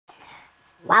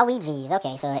Wowie G's.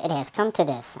 Okay, so it has come to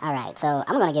this. All right, so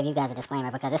I'm going to give you guys a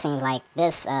disclaimer because it seems like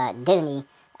this Disney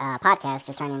podcast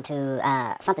just turned into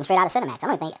something straight out of Cinemax. I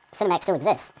don't think Cinemax still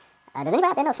exists. Does anybody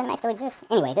out there know Cinemax still exists?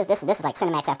 Anyway, this is like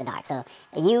Cinemax After Dark. So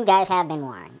you guys have been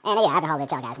warned. And yeah, I've been holding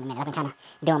at y'all guys in a minute. I've been kind of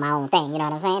doing my own thing. You know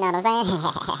what I'm saying? Know what I'm saying?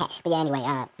 But yeah, anyway,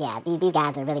 yeah, these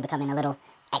guys are really becoming a little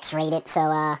X-rated.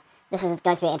 So this is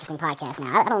going to be an interesting podcast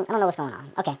now. I don't know what's going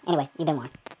on. Okay, anyway, you've been warned.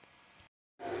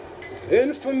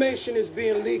 Information is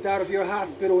being leaked out of your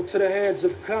hospital to the hands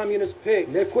of communist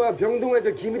pigs. 내과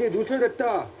병동에서 기밀이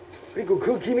누설됐다. 그리고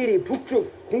그 기밀이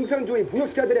북쪽 공산주의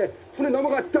부역자들의 손에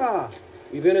넘어갔다.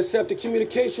 We've intercepted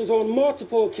communications on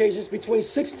multiple occasions between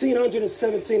 1600 and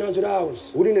 1700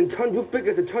 hours. 우리는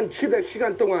 1600에서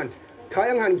 1700시간 동안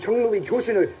다양한 경로의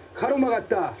교신을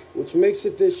가로막았다. Which makes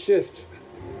it this shift.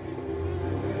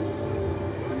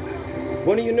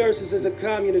 One of you nurses is a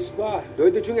communist spy.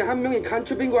 너희들 중에 한 명이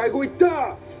간첩인 거 알고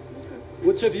있다.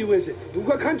 Which of you is it?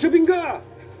 누가 간첩인가?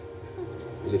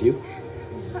 Is it you?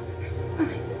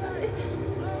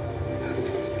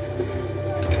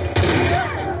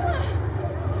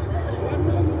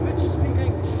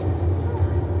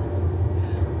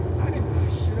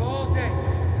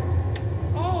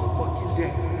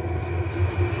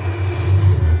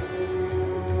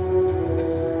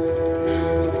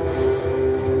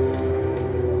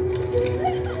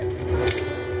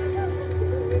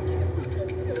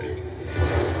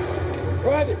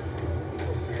 Private!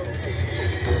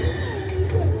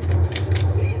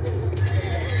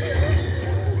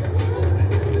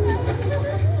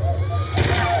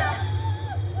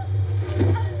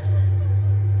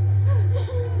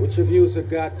 Which of you is a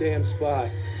goddamn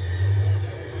spy?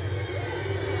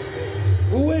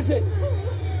 Who is it?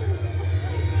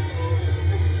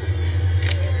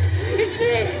 It's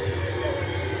me!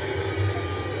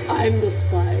 I'm the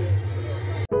spy.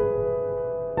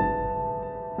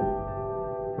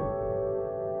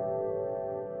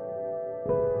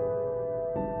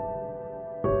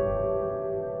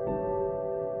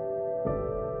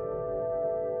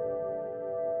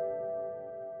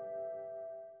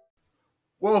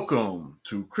 Welcome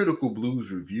to Critical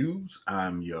Blues Reviews.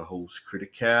 I'm your host,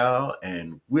 Critical,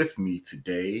 and with me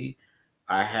today,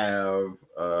 I have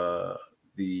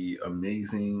the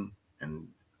amazing and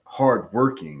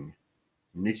hardworking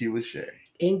Nikki Lachey.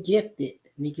 And gifted,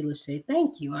 Nikki Lachey.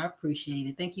 Thank you. I appreciate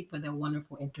it. Thank you for that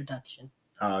wonderful introduction.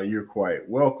 You're quite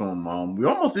welcome. We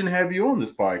almost didn't have you on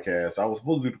this podcast. I was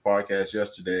supposed to do the podcast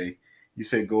yesterday. You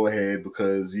said go ahead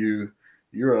because you're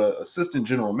an assistant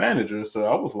general manager. So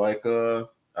I was like,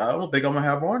 I don't think I'm gonna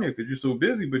have on here because you're so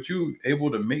busy. But you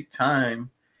able to make time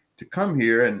to come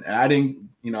here, and I didn't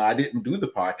do the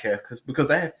podcast because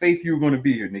I had faith you were going to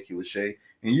be here, Nikki Lachey,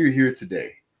 and you're here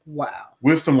today. Wow.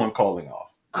 With someone calling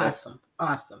off. Awesome.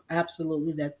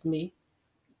 Absolutely, that's me.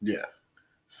 Yes.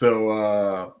 So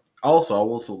I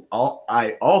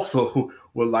also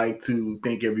would like to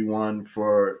thank everyone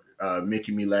for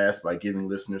making me last by giving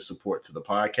listener support to the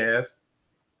podcast.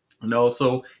 And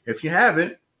also, if you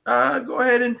haven't, go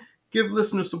ahead and give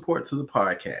listener support to the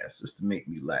podcast just to make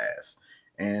me last.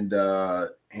 And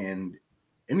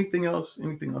anything else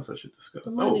I should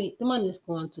discuss? The money is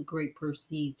going to great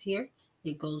proceeds here.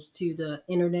 It goes to the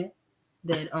internet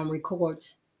that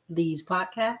records these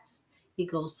podcasts. It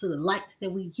goes to the lights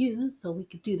that we use so we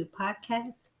could do the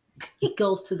podcast. It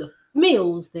goes to the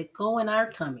meals that go in our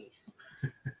tummies.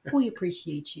 We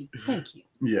appreciate you. Thank you.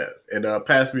 Yes, and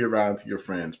pass me around to your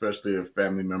friends, especially if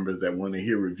family members that want to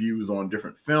hear reviews on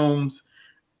different films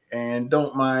and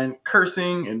don't mind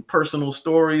cursing and personal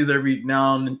stories every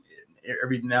now and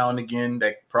again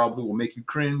that probably will make you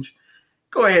cringe.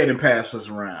 Go ahead and pass us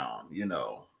around.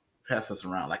 Pass us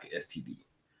around like an STD.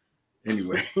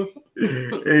 Anyway, So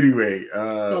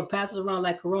pass us around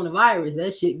like coronavirus.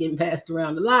 That shit getting passed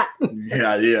around a lot.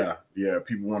 Yeah.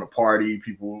 People want to party.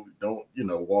 People don't,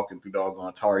 walking through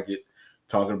doggone Target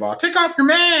talking about take off your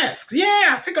masks.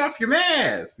 Yeah, take off your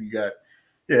masks.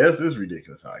 It's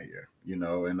ridiculous out here,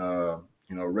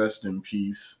 and rest in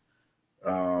peace.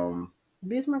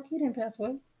 Biz Markie didn't pass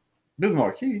away. Biz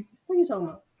Markie? What are you talking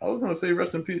about? I was going to say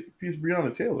rest in peace,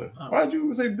 Breonna Taylor. Why'd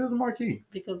you say Biz Markie?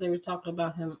 Because they were talking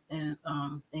about him and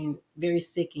very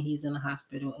sick, and he's in a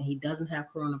hospital, and he doesn't have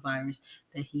coronavirus.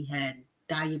 That he had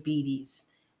diabetes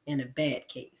in a bad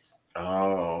case.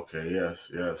 Oh, okay.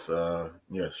 Yes. Yes.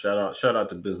 Shout out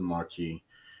to Biz Markie,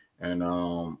 and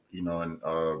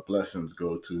blessings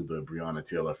go to the Breonna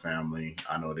Taylor family.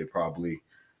 I know they probably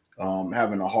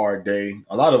having a hard day.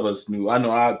 A lot of us knew. I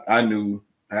know. I knew.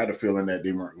 I had a feeling that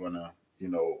they weren't going to,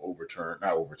 not overturn,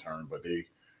 but they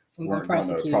weren't going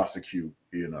to prosecute,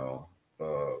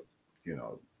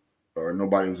 or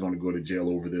nobody was going to go to jail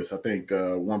over this. I think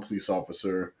one police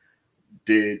officer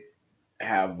did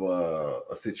have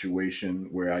a situation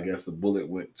where I guess the bullet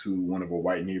went to one of a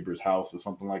white neighbor's house or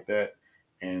something like that,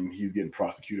 and he's getting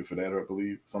prosecuted for that, I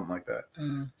believe, something like that.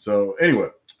 So anyway,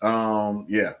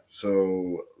 yeah.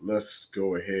 So let's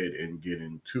go ahead and get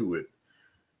into it.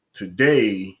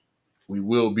 Today we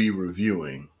will be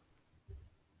reviewing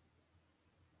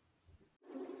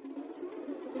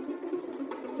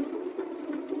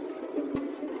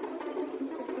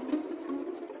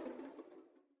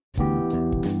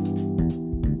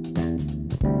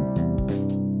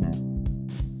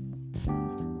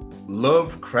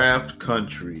Lovecraft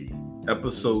Country,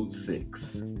 Episode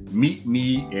 6, Meet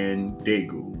Me in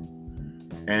Daegu.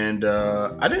 And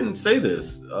I didn't say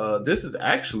this. This is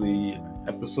actually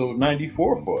episode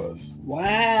 94 for us.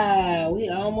 Wow, we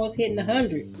almost hitting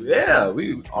 100. Yeah,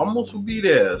 we almost will be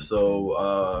there.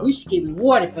 So we should get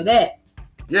rewarded for that.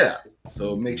 Yeah.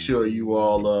 So make sure you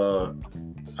all,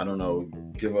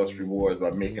 give us rewards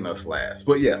by making us last.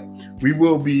 But yeah, we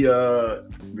will be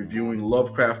reviewing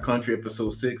Lovecraft Country,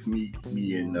 Episode 6, Meet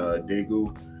Me in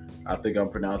Daegu. I think I'm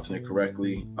pronouncing it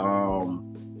correctly.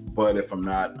 But if I'm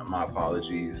not, my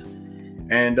apologies.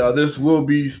 And this will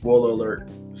be spoiler alert.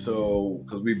 So,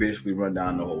 because we basically run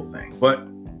down the whole thing. But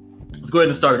let's go ahead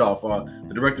and start it off.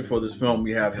 The director for this film,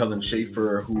 we have Helen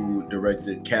Schaefer, who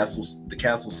directed the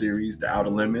Castle series, The Outer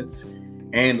Limits,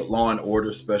 and Law and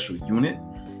Order Special Unit.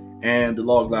 And the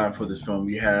logline for this film,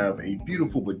 we have a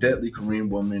beautiful but deadly Korean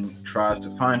woman tries to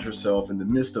find herself in the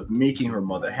midst of making her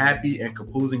mother happy and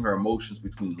composing her emotions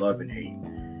between love and hate,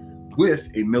 with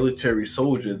a military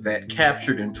soldier that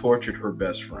captured and tortured her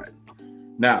best friend.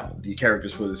 Now, the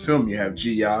characters for this film, you have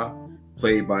Ji-ya,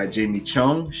 played by Jamie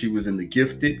Chung. She was in The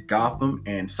Gifted, Gotham,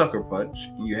 and Sucker Punch.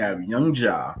 You have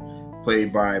Young-ja,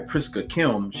 played by Priska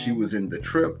Kim. She was in The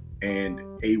Trip and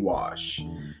Awash.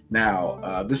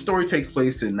 Now, this story takes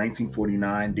place in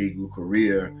 1949, Daegu,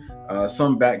 Korea.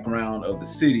 Some background of the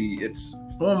city. It's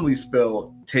formally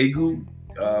spelled Taegu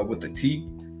with a T,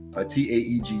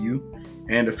 T-A-E-G-U,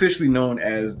 and officially known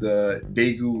as the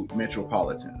Daegu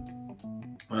Metropolitan.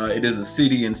 It is a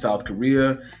city in South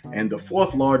Korea and the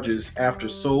fourth largest after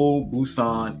Seoul,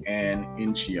 Busan, and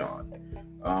Incheon.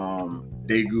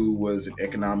 Daegu was an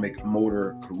economic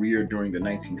motor career during the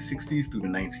 1960s through the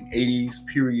 1980s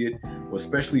period, was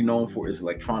especially known for its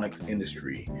electronics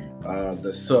industry.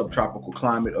 The subtropical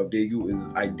climate of Daegu is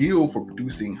ideal for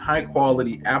producing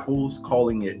high-quality apples,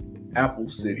 calling it Apple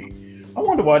City. I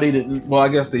wonder why they didn't. Well, I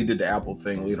guess they did the Apple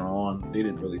thing later on. They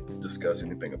didn't really discuss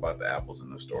anything about the apples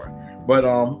in the story. But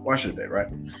why should they, right?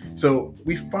 So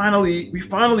we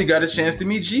finally got a chance to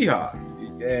meet Ji-ha,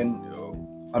 and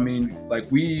I mean,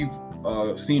 like we've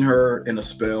seen her in a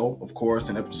spell, of course,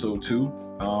 in episode 2,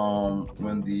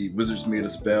 when the wizards made a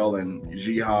spell and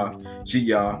Ji-ya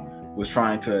was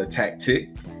trying to attack Tick,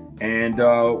 and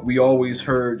we always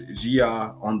heard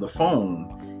Ji-ya on the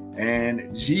phone.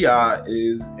 And Ji-ya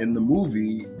is in the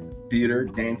movie theater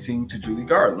dancing to Julie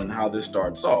Garland, how this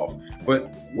starts off. But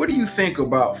what do you think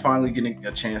about finally getting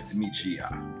a chance to meet Ji-ya?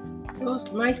 Well,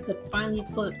 it's nice to finally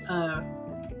put an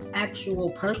actual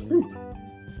person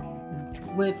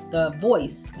with the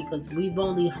voice, because we've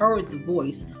only heard the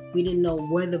voice. We didn't know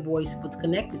where the voice was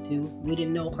connected to. We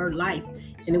didn't know her life.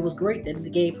 And it was great that they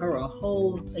gave her a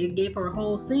whole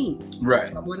scene.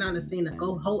 Right. Well, not a scene, a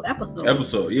whole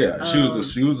episode. Yeah.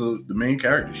 She was the main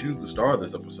character. She was the star of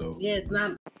this episode. Yeah, it's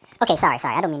not. Okay, sorry.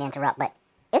 I don't mean to interrupt, but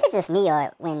is it just me,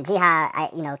 or when Ji-ha,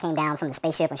 came down from the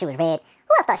spaceship and she was red,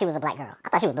 who else thought she was a black girl? I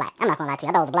thought she was black. I'm not gonna lie to you.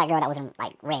 I thought it was a black girl that was in,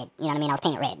 like, red. You know what I mean? I was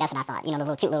painted red. That's what I thought. The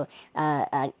little cute little,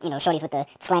 shorties with the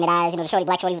slanted eyes. The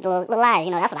black shorties with the little eyes.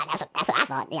 That's what I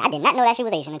thought. Yeah, I did not know that she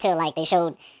was Asian until, like, they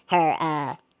showed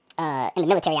her, in the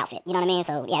military outfit. You know what I mean?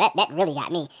 So yeah, that really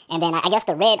got me. And then I guess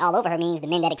the red all over her means the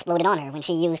men that exploded on her when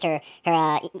she used her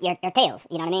tails.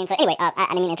 You know what I mean? So anyway, I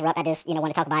didn't mean to interrupt. I just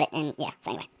want to talk about it. And yeah.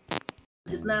 So anyway.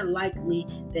 It's not likely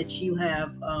that you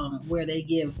have where they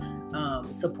give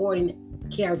supporting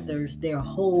characters their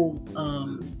whole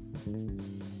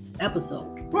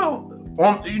episode.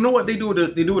 Well, you know what, they do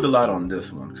it a lot on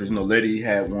this one, because Letty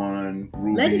had one.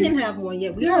 Ruby. Letty didn't have one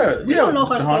yet. We don't know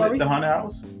her story. The haunted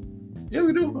house. Yeah,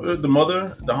 we do. The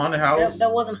mother, the haunted house.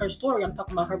 That wasn't her story. I'm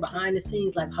talking about her behind the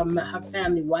scenes, like her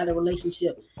family, why the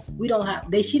relationship. We don't have.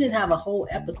 She didn't have a whole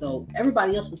episode.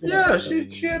 Everybody else was in. Yeah, she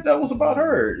had. That was about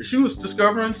her. She was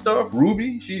discovering stuff.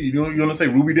 Ruby. You want to say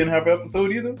Ruby didn't have an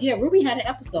episode either? Yeah, Ruby had an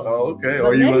episode. Oh, okay.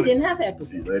 But Letty didn't have an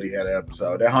episode. Letty had an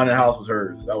episode. That haunted house was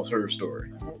hers. That was her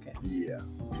story. Okay. Yeah.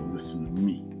 So listen to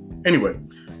me. Anyway.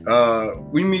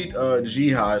 We meet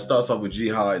Ji-ha. It starts off with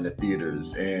Ji-ha in the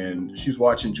theaters, and she's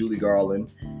watching Julie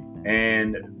Garland,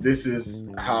 And this is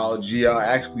how Gia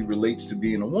actually relates to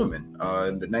being a woman.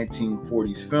 In the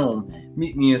 1940s film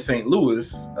Meet Me in St.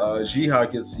 Louis, Gia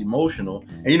gets emotional.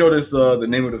 And you notice the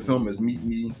name of the film is Meet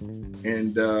Me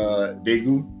in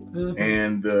Daegu. Mm-hmm.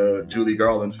 And the Julie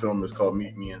Garland film is called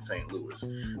Meet Me in St. Louis.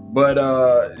 But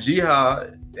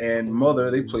Gia and mother,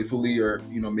 they playfully are,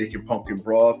 making pumpkin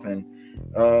broth, and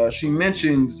she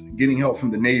mentions getting help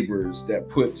from the neighbors that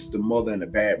puts the mother in a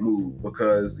bad mood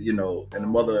because, and the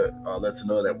mother lets her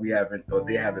know that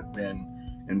they haven't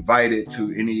been invited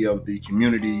to any of the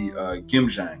community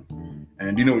gimjang.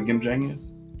 And do you know what gimjang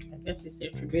is? I guess it's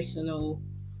their traditional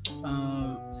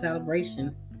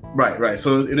celebration. Right.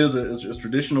 So it's a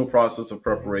traditional process of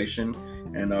preparation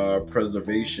and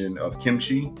preservation of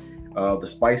kimchi, the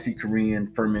spicy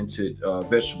Korean fermented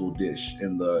vegetable dish.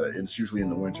 It's usually in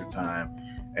the winter time,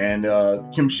 and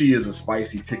kimchi is a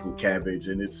spicy pickled cabbage,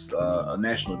 and it's a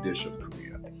national dish of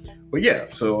Korea. But yeah,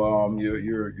 so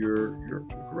you're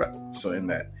correct. So in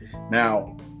that,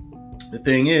 now the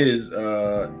thing is,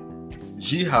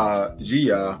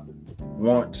 Gia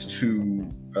wants to.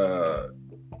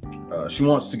 She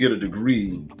wants to get a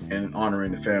degree in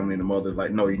honoring the family, and the mother's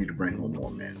like, no, you need to bring home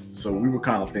more men. So we were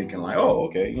kind of thinking like, oh,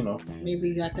 okay, maybe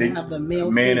you got to have the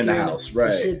male man figure in the house,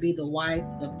 right? It should be the wife,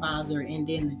 the father, and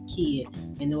then the kid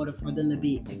in order for them to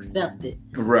be accepted.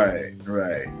 Right.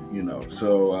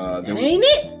 So that ain't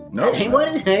it. No, that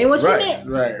ain't what she meant.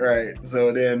 Right.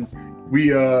 So then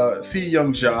we see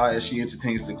young Ja as she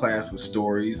entertains the class with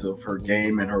stories of her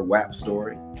game and her WAP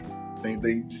story.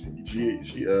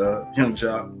 Young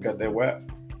Ja got that WAP.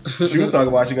 She was talking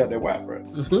about she got that WAP, right?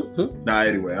 Mm-hmm. Nah,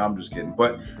 anyway, I'm just kidding.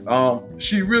 But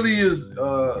she really is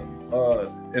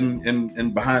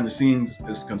in behind the scenes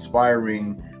is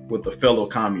conspiring with a fellow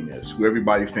communist who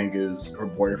everybody think is her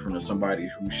boyfriend or somebody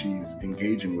who she's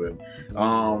engaging with.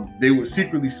 They would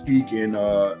secretly speak in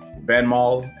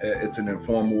Banmal. It's an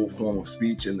informal form of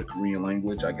speech in the Korean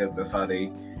language. I guess that's how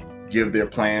they give their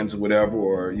plans or whatever,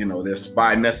 or their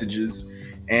spy messages.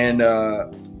 And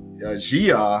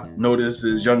Gia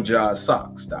notices young Ja's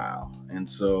sock style, and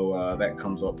so that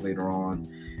comes up later on.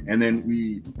 And then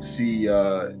we see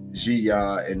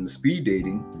Gia in the speed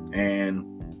dating, and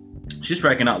she's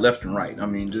striking out left and right. I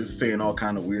mean, just saying all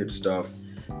kind of weird stuff.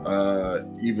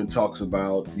 Even talks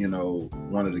about,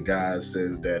 one of the guys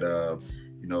says that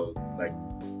like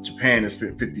Japan has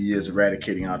spent 50 years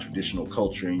eradicating our traditional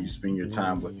culture, and you spend your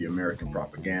time with the American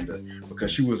propaganda, because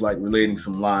she was like relating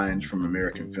some lines from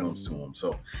American films to him.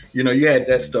 So, you had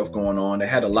that stuff going on. It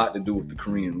had a lot to do with the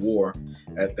Korean War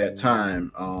at that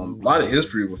time. A lot of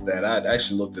history with that. I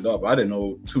actually looked it up. I didn't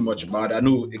know too much about it. I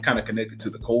knew it kind of connected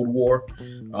to the Cold War.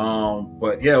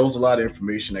 But yeah, it was a lot of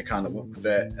information that kind of went with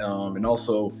that. And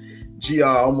also, Gia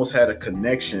almost had a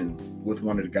connection with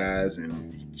one of the guys,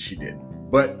 and she didn't.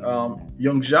 But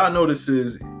young Ja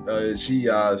notices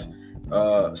Gia's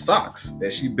socks,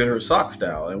 that she bit her sock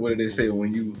style. And what did they say?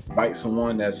 When you bite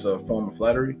someone, that's a form of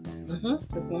flattery? Mm-hmm.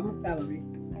 It's a form of flattery.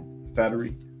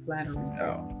 Flattery? Flattery.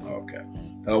 Oh, okay.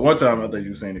 One time I thought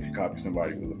you were saying if you copy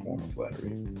somebody, it was a form of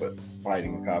flattery. But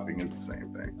biting and copying is the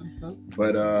same thing. Mm-hmm.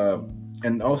 But,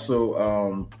 and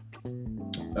also,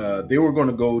 they were going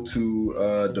to go to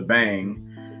the Bang.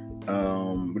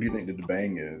 What do you think the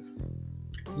Bang is?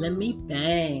 Let me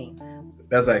bang.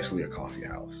 That's actually a coffee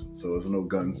house, so there's no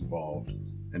guns involved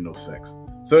and no sex.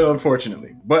 So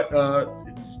unfortunately, but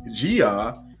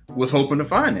Gia was hoping to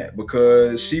find that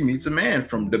because she meets a man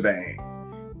from the Bang,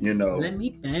 Let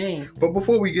me bang. But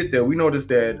before we get there, we noticed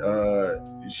that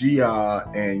Gia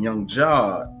and young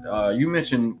Ja, you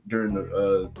mentioned during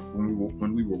the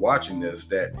when we were watching this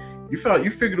that you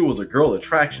figured it was a girl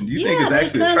attraction. Do you think it's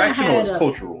actually attraction or it's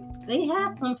cultural? They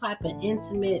had some type of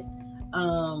intimate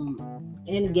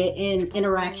in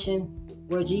interaction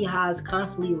where Gia is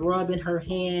constantly rubbing her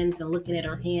hands and looking at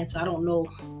her hands. So I don't know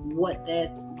what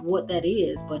that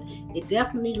is, but it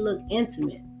definitely looked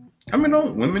intimate. I mean,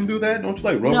 don't women do that? Don't you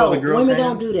like rub no, other girls' hands? No,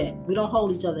 women don't do that. We don't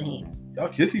hold each other's hands. Y'all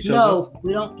kiss each other? No,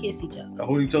 we don't kiss each other. Y'all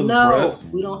hold each other's breasts?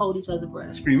 No, we don't hold each other's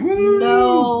breasts. Scream, woo!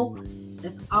 No,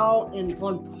 that's all on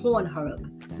Pornhub.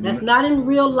 That's not in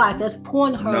real life. That's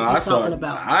Pornhub you're talking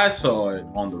about. I saw it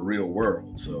on the Real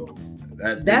World, so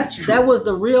that was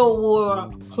the Real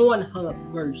World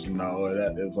Pornhub version. No,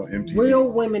 that is on MTV. Real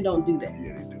women don't do that.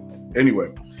 Yeah, they do.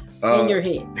 Anyway, in your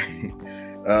head.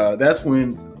 That's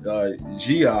when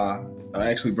Gia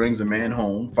actually brings a man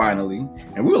home finally,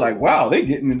 and we were like, "Wow, they're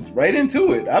getting right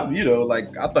into it." I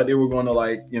thought they were going to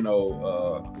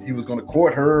he was going to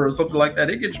court her or something like that.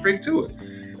 They get straight to it.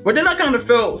 But then I kind of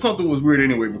felt something was weird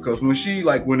anyway, because when she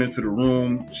like went into the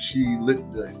room, she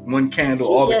lit the one candle,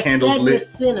 all the candles lit.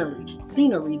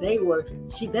 Scenery. They were.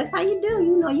 That's how you do.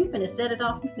 You know, you finna set it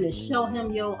off. You finna show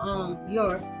him your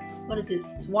what is it?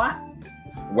 SWAT.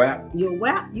 WAP. Your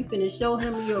WAP. You finna show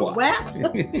him your SWAT. WAP.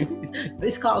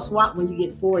 It's called SWAT when you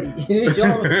get 40.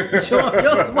 show him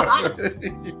your SWAT.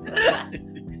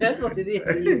 That's what it is,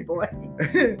 to you, boy.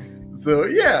 So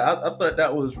yeah, I thought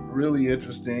that was really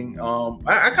interesting.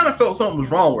 I kind of felt something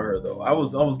was wrong with her though. I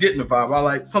was getting the vibe. I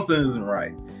like something isn't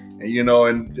right. And you know,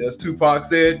 and as Tupac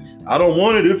said, I don't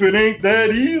want it if it ain't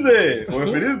that easy, or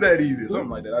if it is that easy, something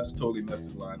like that. I just totally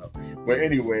messed the line up. But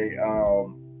anyway,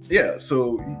 yeah.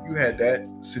 So you had that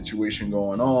situation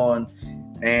going on,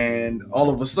 and all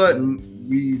of a sudden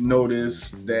we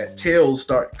noticed that tails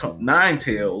start 9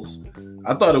 tails.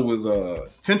 I thought it was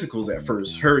tentacles at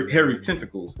first, hairy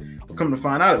tentacles. But come to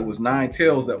find out, it was 9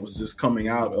 tails that was just coming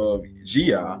out of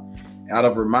Gia, out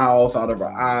of her mouth, out of her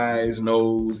eyes,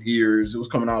 nose, ears. It was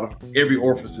coming out of every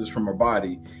orifice from her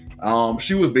body.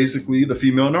 She was basically the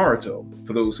female Naruto,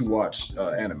 for those who watch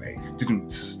anime.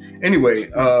 Anyway,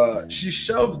 she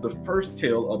shoves the first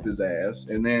tail up his ass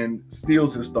and then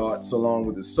steals his thoughts along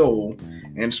with his soul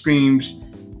and screams,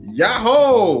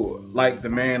 Yahoo! Like the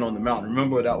man on the mountain.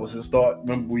 Remember that was his thought?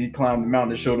 Remember when he climbed the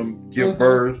mountain and showed him give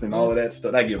birth and all of that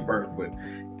stuff? Not give birth, but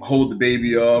hold the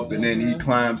baby up, and then he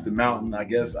climbs the mountain. I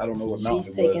guess I don't know what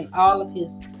mountain it was. She's taking all of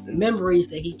his memories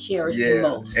that he cherished the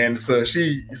most. And so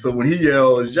when he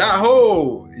yells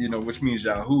Yahoo, you know, which means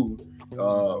Yahoo,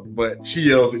 but she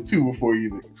yells it too before he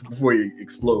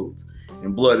explodes,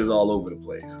 and blood is all over the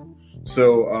place.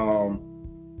 So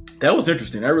that was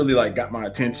interesting. That really like got my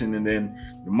attention. And then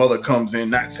the mother comes in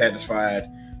not satisfied.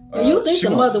 And you think the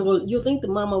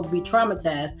mama will be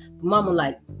traumatized, but mama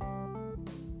like,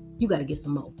 you got to get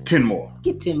some more. 10 more.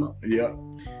 Get 10 more. Yeah.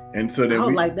 And so then I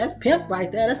was like, that's pimp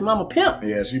right there. That's mama pimp.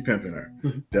 Yeah, she pimping her.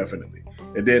 Definitely.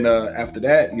 And then after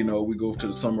that, you know, we go to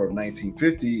the summer of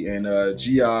 1950, and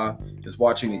Gia is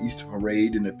watching the Easter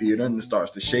parade in the theater, and it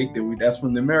starts to shake. That's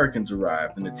when the Americans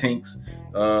arrived, and the tanks,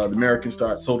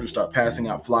 soldiers start passing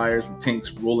out flyers with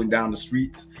tanks rolling down the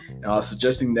streets,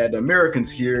 suggesting that the Americans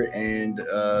here, and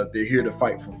they're here to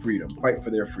fight for freedom, fight for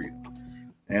their freedom.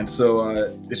 And so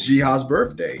it's Jiha's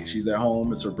birthday. She's at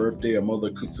home. It's her birthday. Her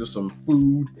mother cooks her some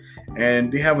food, and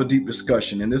they have a deep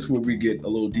discussion. And this is where we get a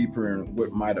little deeper in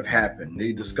what might have happened.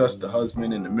 They discuss the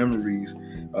husband and the memories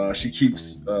she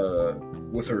keeps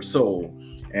with her soul.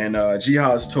 And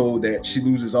Jiha is told that she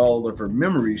loses all of her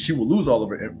memories. She will lose all of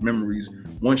her memories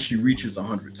once she reaches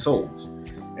 100 souls.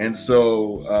 And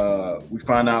so we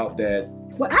find out that.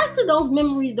 Well, actually, those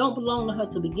memories don't belong to her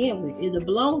to begin with. It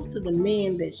belongs to the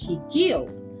man that she killed.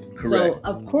 Correct. So,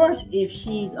 of course, if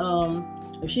she's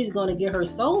going to get her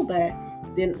soul back,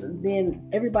 then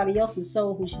everybody else's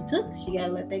soul who she took, she got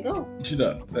to let that go. She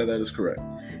does. That is correct.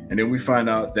 And then we find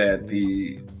out that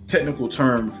the technical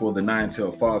term for the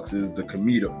 9-tailed fox is the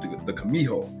Kamiho,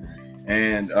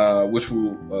 and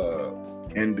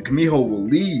the Kamiho will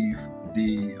leave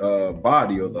the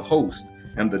body of the host,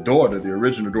 and the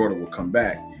original daughter, will come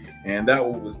back. And that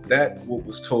what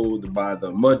was told by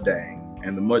the Muddang,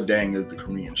 and the Muddang is the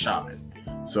Korean shaman.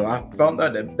 So I found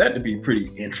that to be pretty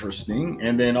interesting.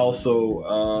 And then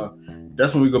also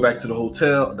that's when we go back to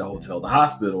the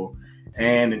hospital,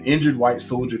 and an injured white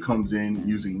soldier comes in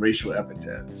using racial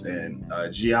epithets, and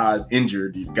Jiha is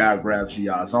injured. The guy grabs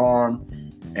Jiha's arm,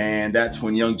 and that's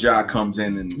when Young Ja comes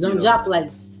in, and Young Ja like,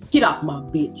 get off my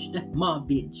bitch. That's my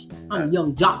bitch. I'm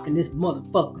Young Jock in this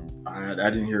motherfucker. I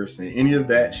didn't hear her say any of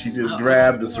that. She just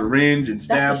grabbed the syringe and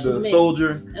stabbed the soldier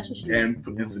and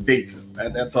sedates him.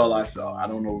 That's all I saw. I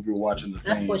don't know if you're watching the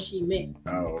same. That's what she meant.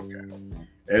 Oh, okay.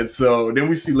 And so then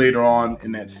we see later on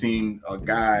in that scene a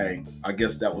guy, I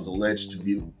guess that was alleged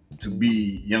to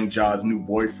be Young Ja's new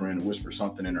boyfriend, whisper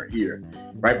something in her ear.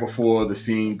 Right before the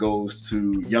scene goes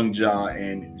to Young Ja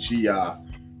and Gia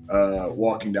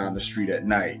walking down the street at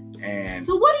night. And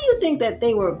so what do you think that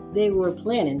they were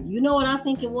planning? You know what I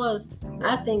think it was?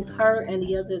 I think her and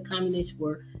the other communists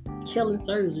were killing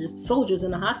soldiers in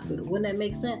the hospital. Wouldn't that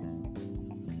make sense?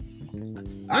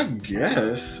 I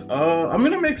guess. I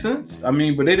mean, it makes sense. I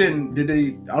mean, but they didn't.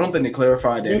 I don't think they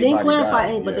clarified that. They didn't clarify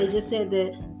anything, but they just said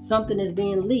that something is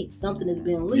being leaked.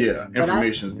 Yeah,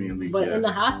 information is being leaked. But in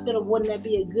the hospital, wouldn't that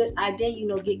be a good idea? You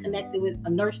know, get connected with a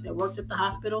nurse that works at the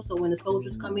hospital, so when the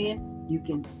soldiers come in, you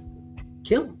can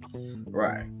kill them.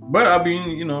 Right. But I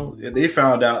mean, you know, they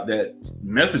found out that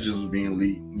messages was being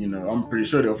leaked. You know, I'm pretty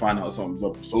sure they'll find out something's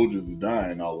up if soldiers is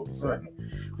dying all of a sudden. Right.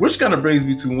 Which kind of brings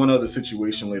me to one other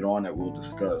situation later on that we'll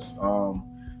discuss.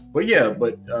 But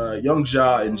Young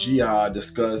Ja and Jia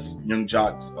discuss I'm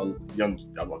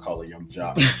gonna call it Young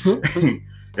Ja.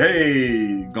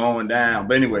 Hey, going down.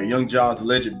 But anyway, Young Ja's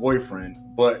alleged boyfriend.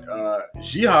 But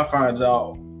Jia finds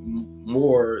out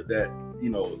more that,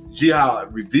 Jia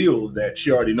reveals that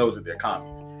she already knows that they're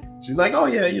commies. She's like, oh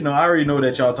yeah, I already know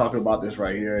that y'all talking about this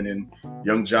right here. And then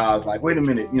Young Ja's like, wait a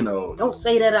minute, Don't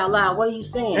say that out loud. What are you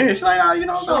saying? And she's like,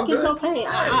 it's okay.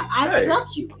 I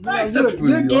accept you.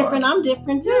 You're different. I'm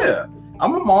different too. Yeah.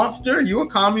 I'm a monster. You're a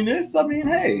communist. I mean,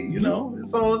 hey,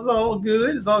 it's all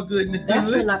good. It's all good.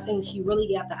 That's when I think she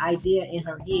really got the idea in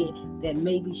her head that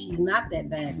maybe she's not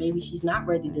that bad. Maybe she's not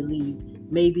ready to leave.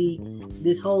 Maybe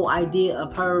this whole idea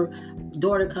of her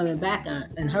daughter coming back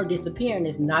and her disappearing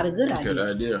is not a good idea.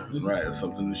 Good idea, right? It's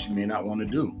something that she may not want to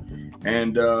do,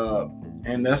 and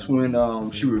that's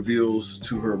when she reveals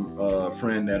to her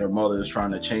friend that her mother is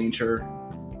trying to change her,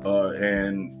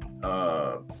 and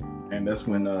that's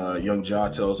when Young Ja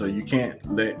tells her you can't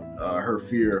let her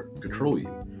fear control you.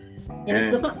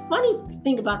 And the funny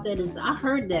thing about that is I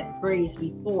heard that phrase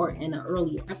before in an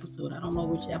earlier episode. I don't know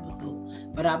which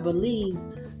episode, but I believe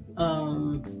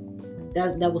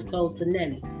that was told to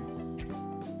Nettie.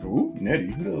 For who?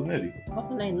 Nettie? Who the hell is Nettie? What's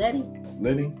her name? Letty?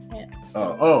 Letty? Yeah.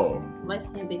 Oh. Light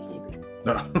skin, big head.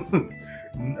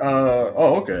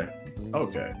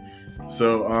 Okay.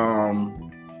 So,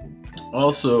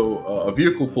 also, a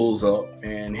vehicle pulls up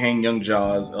and hang Young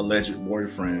Ja's alleged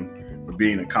boyfriend for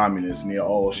being a communist, and they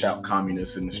all shout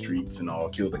communists in the streets and all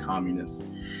kill the communists.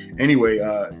 Anyway,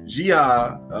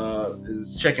 Jia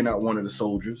is checking out one of the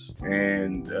soldiers,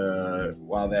 and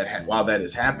while that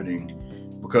is happening,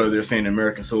 because they're saying the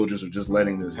American soldiers are just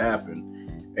letting this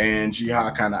happen, and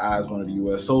Jia kind of eyes one of the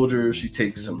U.S. soldiers. She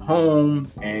takes him home,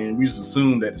 and we just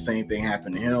assume that the same thing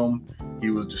happened to him.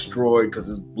 He was destroyed because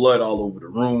there's blood all over the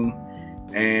room.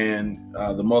 And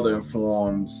the mother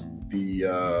informs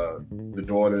the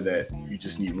daughter that you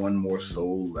just need one more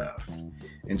soul left.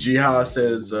 And Jia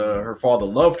says her father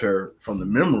loved her from the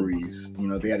memories.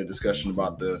 They had a discussion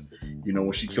about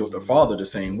when she killed her father the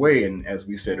same way. And as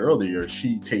we said earlier,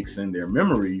 she takes in their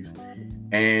memories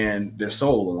and their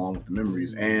soul along with the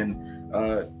memories. And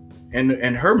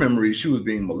in her memories, she was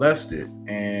being molested.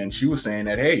 And she was saying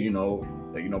that, hey,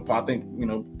 Pa think,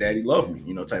 Daddy loved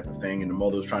me, type of thing. And the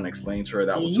mother was trying to explain to her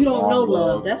that was you don't know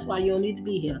love. That's why you don't need to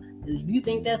be here. If you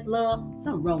think that's love,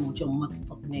 something wrong with your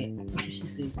motherfucking head. She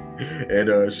said.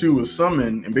 And she was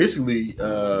summoned, and basically,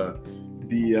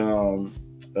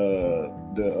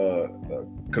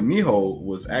 Kamiho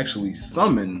was actually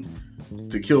summoned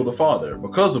to kill the father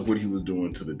because of what he was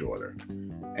doing to the daughter.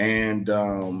 And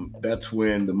that's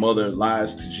when the mother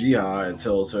lies to Jia and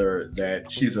tells her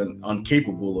that she's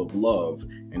incapable of love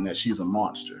and that she's a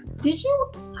monster. Did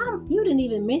you? You didn't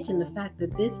even mention the fact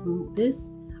that this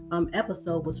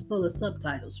episode was full of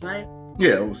subtitles, right?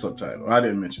 Yeah, it was subtitled. I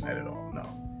didn't mention that at all. No,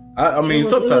 I mean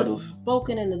subtitles. It was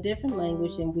spoken in a different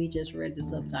language, and we just read the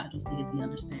subtitles to get the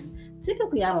understanding.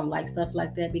 Typically, I don't like stuff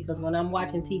like that because when I'm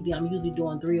watching TV, I'm usually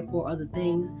doing 3 or 4 other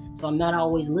things, so I'm not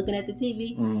always looking at the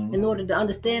TV. Mm-hmm. In order to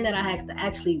understand that, I have to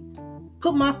actually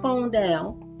put my phone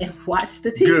down and watch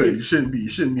the TV. Good. You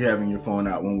shouldn't be having your phone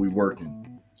out when we're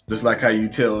working. Just like how you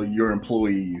tell your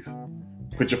employees,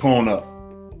 put your phone up.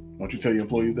 Won't you tell your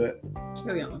employees that?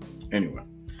 Carry on. Anyway.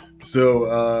 So,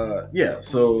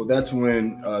 so that's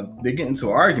when they get into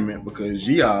an argument because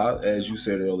Jia, as you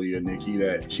said earlier, Nikki,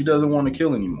 that she doesn't want to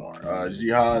kill anymore.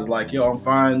 Jia is like, yo, I'm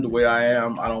fine the way I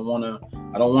am. I don't want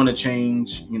to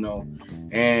change,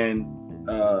 and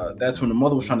that's when the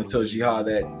mother was trying to tell Jia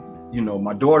that,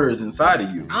 my daughter is inside of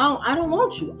you. I don't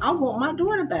want you. I want my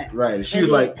daughter back. Right. And she was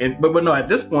like, but no, at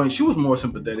this point, she was more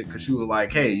sympathetic because she was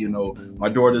like, hey, my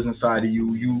daughter's inside of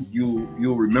you.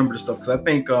 You'll remember the stuff. Because I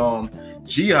think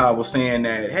Jia was saying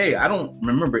that, hey, I don't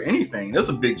remember anything. There's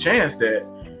a big chance that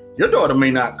your daughter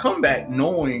may not come back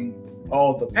knowing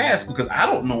all the past because I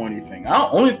don't know anything.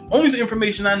 Only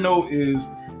information I know is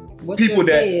what people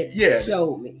that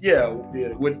showed me.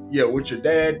 What your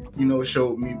dad,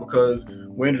 showed me, because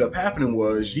what ended up happening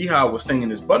was Jia was singing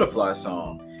this Butterfly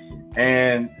song,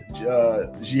 and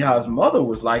Jiha's mother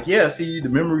was like, yeah, see, the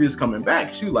memory is coming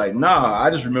back. She was like, nah, I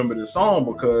just remember the song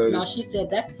because... No, she said,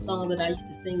 that's the song that I used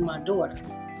to sing to my daughter.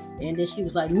 And then she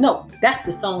was like, no, that's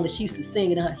the song that she used to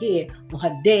sing in her head when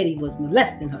her daddy was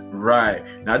molesting her. Right.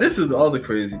 Now, this is the other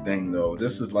crazy thing, though.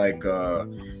 This is like...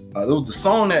 the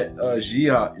song that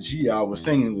Jia was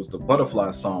singing was the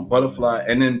Butterfly song. Butterfly.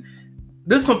 And then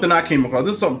this is something I came across.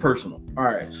 This is something personal. All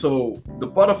right. So the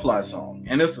Butterfly song.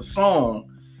 And it's a song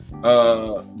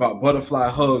about butterfly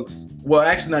hugs. Well,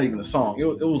 actually not even a song. It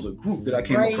was a group that I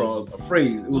came across, a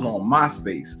phrase. It was on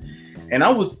MySpace. And I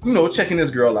was, checking this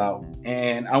girl out,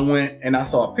 and I went and I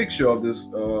saw a picture of this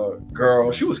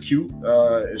girl. She was cute.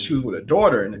 She was with a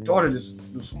daughter, and the daughter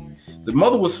the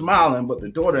mother was smiling, but the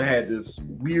daughter had this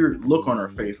weird look on her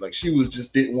face, like she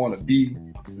didn't want to be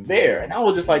there. And I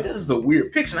was just like, this is a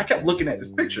weird picture. And I kept looking at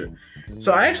this picture.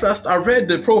 So I read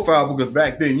the profile, because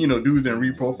back then, dudes didn't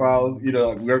read profiles.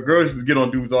 Like girls just get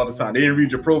on dudes all the time. They didn't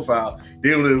read your profile.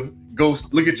 They would just go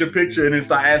look at your picture and then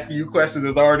start asking you questions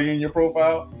that's already in your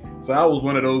profile. So I was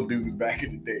one of those dudes back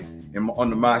in the day, on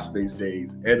the MySpace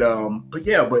days. And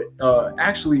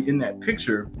actually in that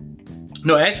picture,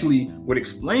 what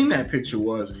explained that picture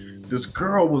was this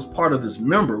girl was part of this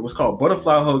member. It was called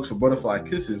Butterfly Hugs for Butterfly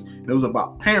Kisses. And it was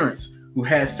about parents who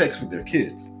had sex with their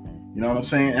kids. You know what I'm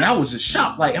saying? And I was just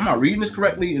shocked. Like, am I reading this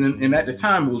correctly? And at the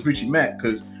time, it was Richie Mack,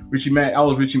 because I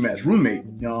was Richie Mack's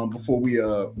roommate before we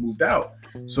moved out.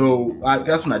 So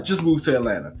that's when I just moved to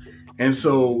Atlanta. And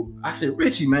so I said,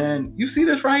 Richie, man, you see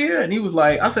this right here? And he was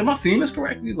like, I said, am I seeing this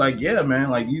correctly? He's like, yeah, man.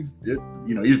 Like, he's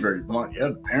very blunt. Yeah,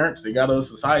 the parents, they got a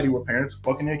society where parents are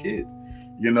fucking their kids.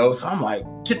 So I'm like,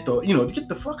 get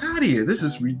the fuck out of here. This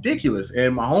is ridiculous.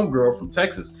 And my homegirl from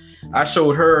Texas, I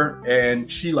showed her,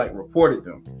 and she like reported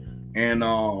them. And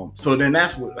so then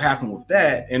that's what happened with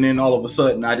that. And then all of a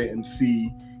sudden I didn't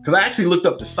see, because I actually looked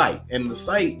up the site, and the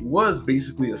site was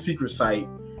basically a secret site.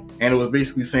 And it was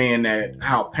basically saying that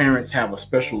how parents have a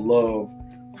special love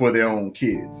for their own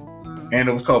kids. And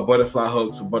it was called Butterfly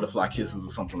Hugs for Butterfly Kisses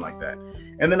or something like that.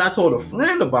 And then I told a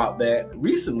friend about that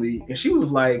recently, and she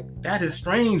was like, that is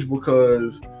strange,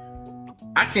 because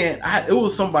it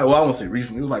was somebody, well, I won't say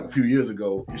recently, it was like a few years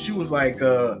ago. And she was like,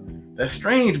 that's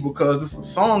strange, because it's a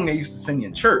song they used to sing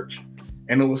in church.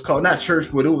 And it was called, not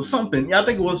church, but it was something. Yeah, I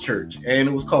think it was church. And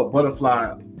it was called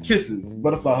Butterfly Kisses,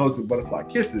 Butterfly Hugs and Butterfly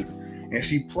Kisses. And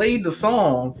she played the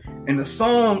song, and the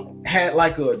song had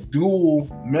like a dual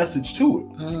message to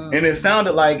it. And it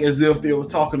sounded like as if they were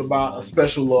talking about a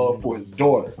special love for his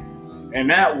daughter. And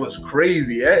that was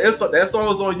crazy. That song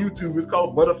was on YouTube. It's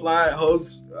called Butterfly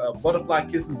Hugs,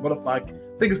 Butterfly Kisses, I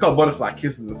think it's called Butterfly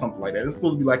Kisses or something like that. It's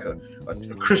supposed to be like a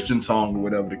Christian song or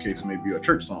whatever the case may be, a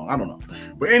church song. I don't know.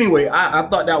 But anyway, I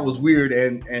thought that was weird.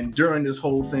 And during this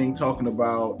whole thing talking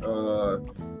about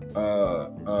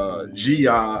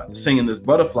Gia singing this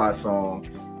Butterfly song,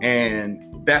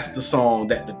 and that's the song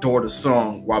that the daughter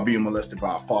sung while being molested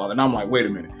by her father. And I'm like, wait a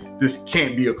minute, this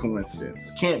can't be a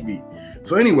coincidence. Can't be.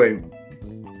 So anyway,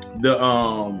 the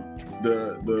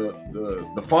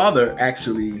father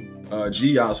actually,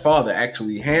 Gia's father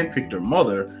actually handpicked her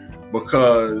mother,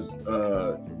 because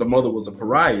the mother was a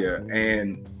pariah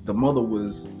and the mother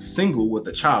was single with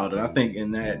a child. And I think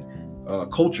in that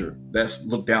culture, that's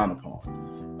looked down upon.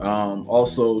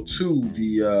 Also, too,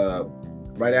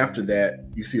 right after that,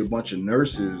 you see a bunch of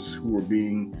nurses who were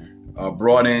being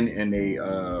brought in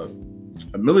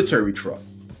a military truck.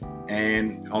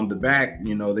 And on the back,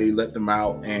 they let them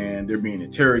out and they're being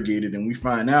interrogated. And we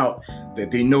find out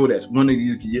that they know that one of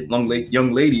these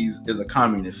young ladies is a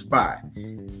communist spy.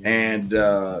 And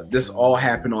this all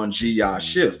happened on Gia's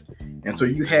shift. And so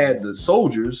you had the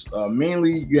soldiers,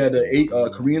 mainly you had a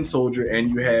Korean soldier, and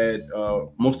you had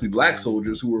mostly black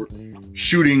soldiers who were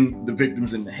shooting the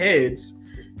victims in the heads.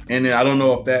 And then I don't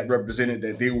know if that represented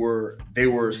that they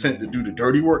were sent to do the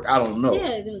dirty work. I don't know.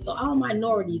 Yeah, it was all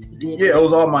minorities who did. Yeah, it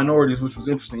was all minorities, which was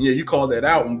interesting. Yeah, you called that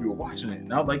out when we were watching it.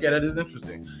 And I was like, yeah, that is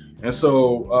interesting. And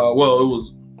so, it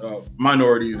was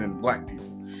minorities and black people.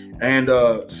 And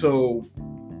so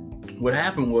what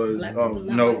happened was,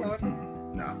 no.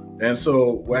 And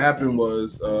so what happened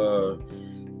was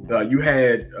you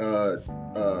had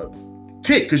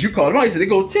Tick, because you called him out. He said, they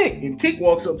go Tick. And Tick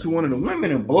walks up to one of the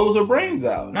women and blows her brains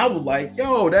out. And I was like,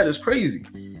 yo, that is crazy.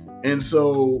 And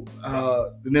so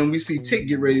then we see Tick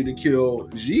get ready to kill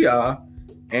Gia.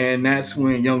 And that's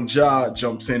when young Ja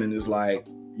jumps in and is like,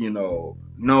 no,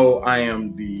 I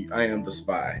am the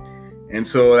spy. And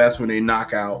so that's when they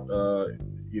knock out,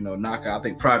 I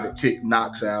think Private Tick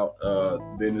knocks out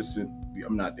the innocent.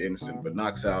 I'm not the innocent, but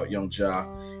knocks out young Ja,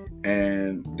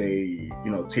 and they,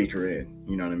 take her in,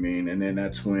 you know what I mean? And then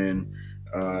that's when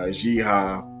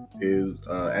Gia is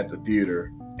at the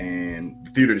theater, and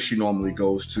the theater that she normally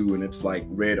goes to, and it's like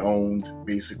red owned,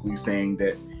 basically saying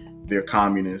that they're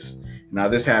communists. Now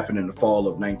this happened in the fall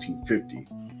of 1950.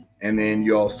 And then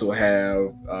you also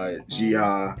have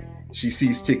Gia. She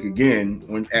sees Tick again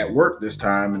when at work this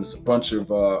time, and it's a bunch of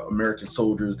American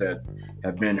soldiers that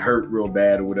have been hurt real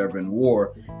bad or whatever in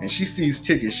war. And she sees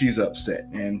Tick and she's upset.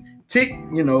 And Tick,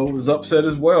 is upset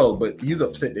as well, but he's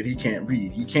upset that he can't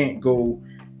read. He can't go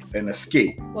and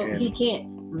escape. Well, he can't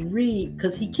read,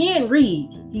 because he can read.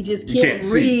 He just can't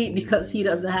read because he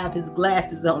doesn't have his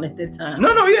glasses on at that time.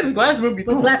 No, yeah, his glasses would be.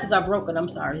 His glasses are broken. I'm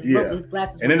sorry. His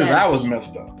glasses. And then his eye was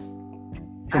messed up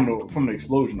from the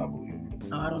explosion, I believe.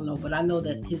 I don't know, but I know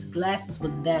that his glasses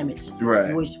was damaged,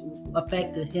 right, which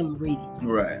affected him reading.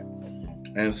 Right,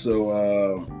 and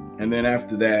so, and then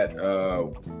after that,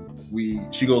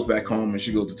 she goes back home and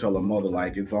she goes to tell her mother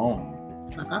like it's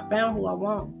on. Like, I found who I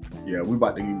want. Yeah, we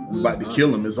about to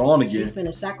kill him. It's on again. She's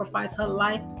finna sacrifice her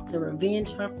life to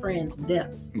revenge her friend's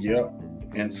death. Yep.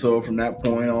 And so from that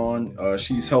point on,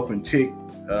 she's helping Tick,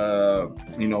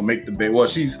 make the bed. Well,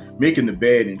 she's making the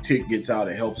bed, and Tick gets out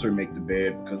and helps her make the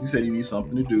bed because he said he needs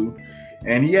something to do.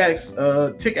 And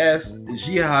Tick asks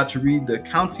Jihad to read the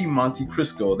Conte Monte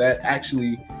Cristo. That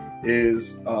actually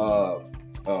is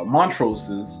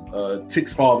Montrose's,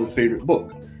 Tick's father's favorite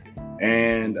book.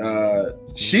 And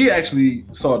she actually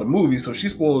saw the movie, so she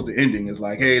spoils the ending. It's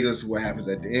like, hey, this is what happens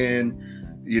at the end.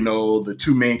 The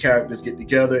two main characters get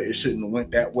together. It shouldn't have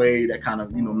went that way. That kind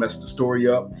of, messed the story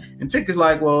up. And Tick is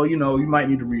like, well, you might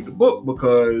need to read the book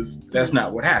because that's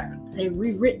not what happened. They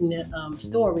rewritten the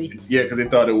story. Yeah, because they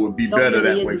thought it would be better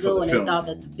that way for the film. They thought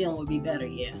that the film would be better,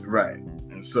 yeah. Right.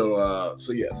 And so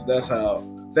that's how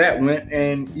that went.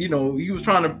 And, he was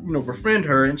trying to, befriend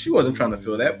her, and she wasn't trying to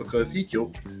feel that because he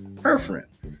killed her friend.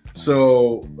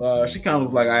 So she kind of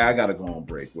was like, I gotta go on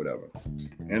break, whatever.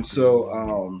 And so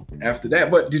after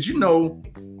that, but did you know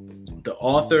the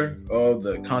author of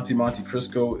the Conte Monte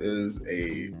Cristo is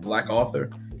a black author?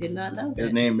 Did not know that.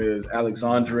 His name is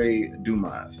Alexandre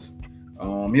Dumas.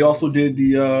 He also did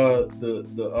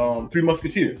the Three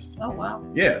Musketeers. Oh wow.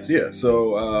 Yeah.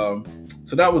 So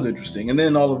that was interesting. And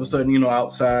then all of a sudden,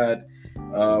 outside,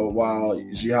 while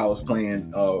Jihad was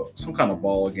playing some kind of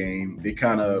ball game, they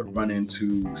kind of run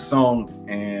into Sung,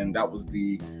 and that was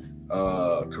the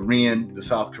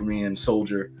South Korean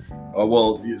soldier,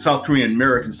 South Korean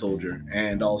American soldier,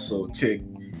 and also Tick.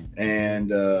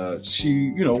 And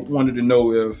she, wanted to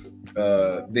know if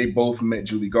they both met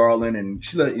Julie Garland, and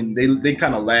they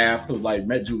kind of laughed. It was like,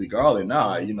 met Julie Garland?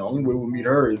 Nah, only way we'll meet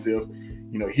her is if,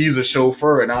 he's a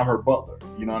chauffeur and I'm her butler.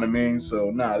 You know what I mean?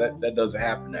 So nah, that doesn't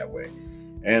happen that way.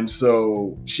 And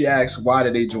so she asks, why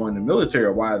did they join the military,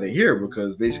 or why are they here?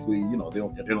 Because basically, they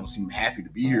don't seem happy to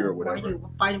be here or whatever. Why are you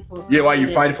fighting for? Why are you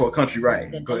fighting for a country,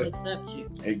 right? That don't accept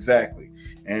you. Exactly.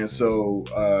 And so,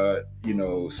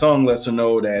 Sung lets her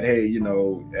know that, hey,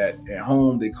 at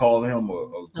home they call him a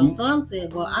No, Sung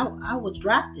said, well, I was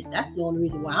drafted. That's the only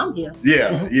reason why I'm here.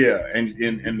 Yeah. And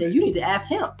said, you need to ask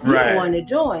him. He's right. The one that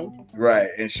joined. Right.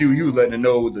 And he was letting her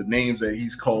know the names that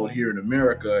he's called here in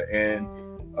America, and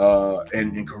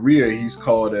in Korea he's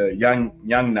called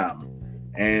Yangnam,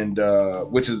 and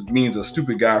which means a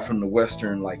stupid guy from the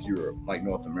Western, like Europe, like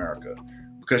North America.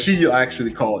 Because she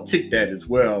actually called Tick that as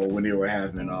well when they were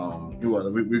having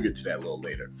we'll get to that a little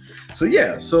later.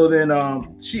 So then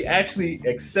she actually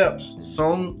accepts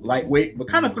Sung lightweight, but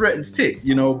kind of threatens Tick,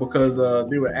 because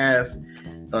they were asked.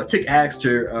 Tick asked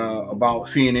her about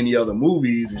seeing any other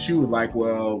movies, and she was like,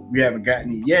 well, we haven't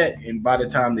gotten it yet, and by the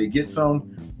time they get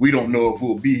some, we don't know if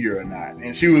we'll be here or not.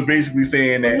 And she was basically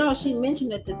saying that. No, she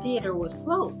mentioned that the theater was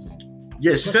closed.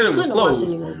 Yeah, she said it was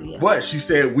closed, but she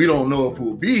said we don't know if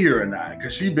we'll be here or not,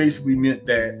 because she basically meant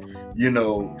that,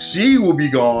 she will be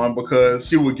gone because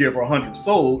she would give her 100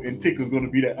 soul, and Tick was going to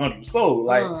be that 100 soul.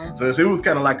 So it was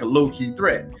kind of like a low-key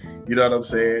threat. You know what I'm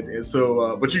saying? And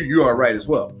so, but you are right as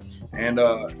well. And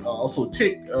also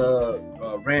Tick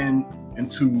ran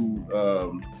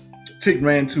to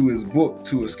his book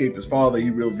to escape his father. He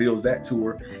reveals that to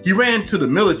her. He ran to the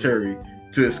military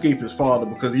to escape his father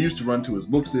because he used to run to his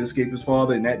books to escape his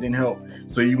father, and that didn't help.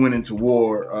 So he went into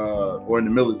war or in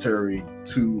the military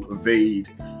to evade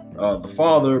the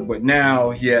father. But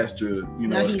now he has to,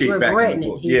 escape back in the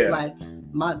book. He's like,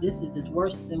 this is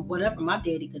worse than whatever my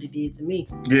daddy could have did to me.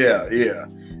 Yeah.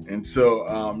 And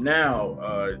so now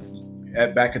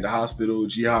back at the hospital,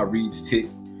 Jihad reads Tick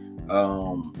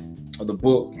the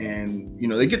book, and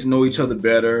they get to know each other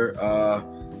better.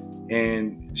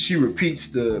 And she repeats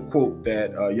the quote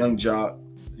that Young Ja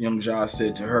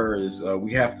said to her is,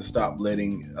 we have to stop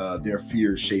letting their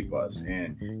fears shape us.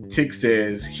 And Tick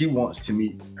says he wants to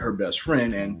meet her best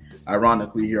friend, and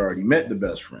ironically, he already met the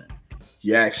best friend.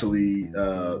 He actually,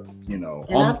 And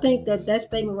I think that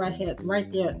statement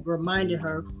right there reminded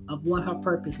her of what her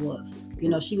purpose was.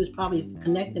 She was probably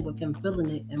connecting with him, feeling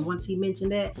it, and once he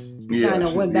mentioned that, she kind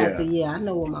of went back to, I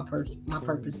know what my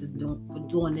purpose is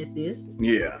doing this is.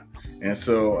 Yeah, and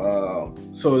so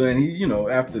then he,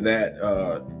 after that,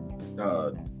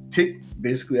 Tick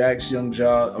basically asks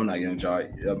Jia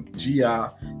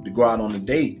to go out on a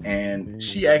date, and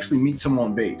she actually meets him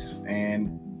on base,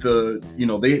 and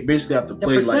they basically have to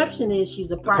play the perception is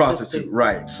she's a prostitute,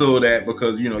 right? So that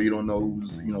because you don't know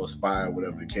who's a spy or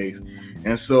whatever the case,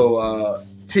 and so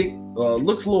Tick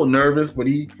looks a little nervous, but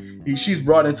she's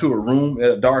brought into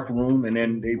a dark room, and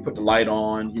then they put the light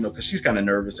on, because she's kind of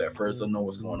nervous at first, doesn't know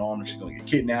what's going on, if she's gonna get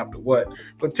kidnapped or what.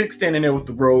 But Tick's standing there with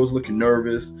the bros, looking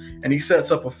nervous, and he sets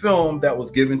up a film that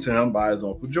was given to him by his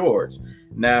Uncle George.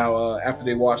 Now, after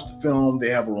they watch the film, they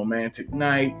have a romantic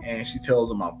night, and she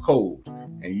tells him, "I'm cold."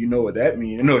 And you know what that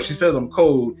means. No, she says, "I'm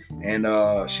cold," and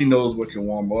she knows what can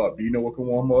warm her up. Do you know what can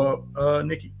warm her up,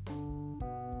 Nikki?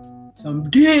 Some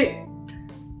dick.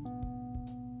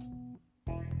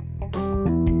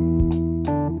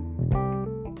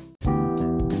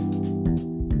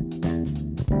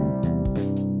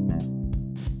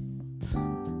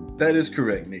 That is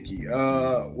correct, Nikki.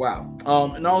 Wow.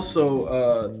 And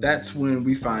also, that's when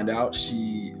we find out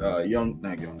I want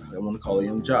to call her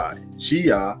young Jai.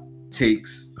 Gia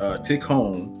takes Tick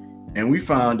home, and we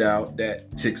found out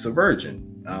that Tick's a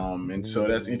virgin. And so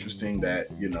that's interesting that,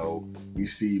 we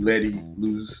see Letty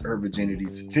lose her virginity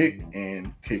to Tick,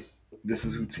 and Tick, this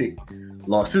is who Tick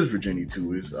lost his virginity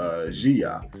to, is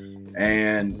Gia.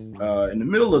 And in the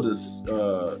middle of this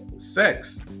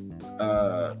sex,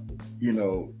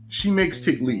 she makes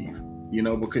Tick leave,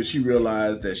 because she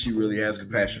realized that she really has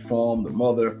compassion for him. The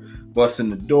mother busts in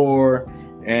the door,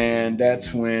 and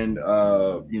that's when,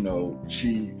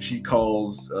 she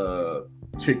calls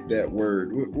Tick that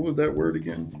word. What was that word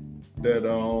again? That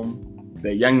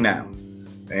young nam.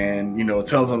 And,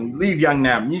 tells him, leave young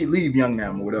nam,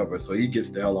 or whatever. So he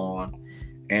gets the hell on.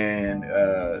 And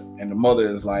the mother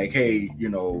is like, hey,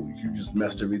 you just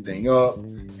messed everything up,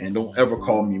 and don't ever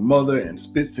call me mother, and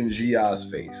spits in Gia's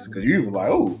face. Because you were like,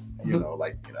 oh, that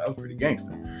was pretty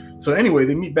gangster. So anyway,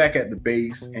 they meet back at the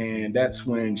base, and that's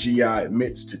when Gia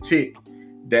admits to Tick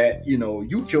that,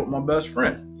 you killed my best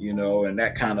friend, and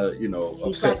that kind of,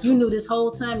 He's like, you knew this whole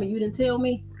time and you didn't tell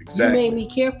me? Exactly. You made me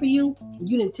care for you and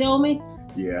you didn't tell me?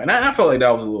 Yeah, and I felt like that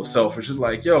was a little selfish. It's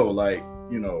like, yo,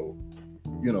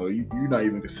 you're not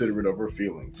even considerate of her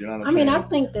feelings. You know what I'm saying? I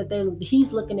think that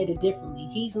he's looking at it differently.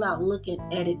 He's not looking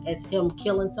at it as him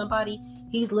killing somebody.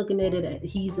 He's looking at it as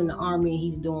he's in the army and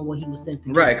he's doing what he was sent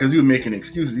to do. Right, because he was making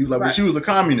excuses. He was like, right. But she was a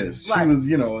communist. Right. She was,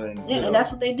 and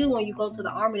that's what they do when you go to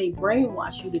the army. They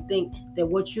brainwash you to think that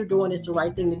what you're doing is the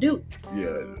right thing to do.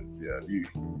 Yeah.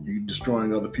 You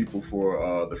destroying other people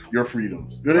for your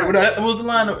freedoms. Right. That was the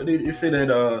line. They say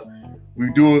that we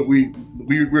do it.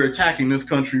 We're attacking this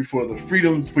country for the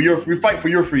freedoms. We fight for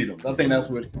your freedoms. I think that's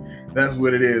what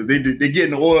it is. They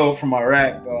getting the oil from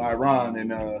Iraq, Iran,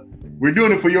 and we're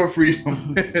doing it for your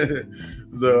freedom.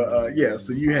 So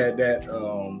you had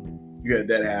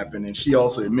that happen, and she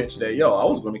also admits that, yo, I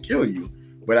was going to kill you,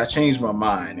 but I changed my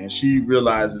mind. And she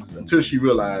realized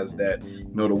that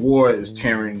the war is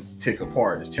tearing Tick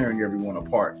apart. It's tearing everyone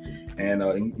apart,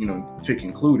 and Tick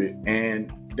included.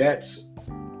 And that's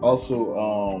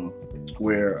also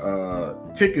where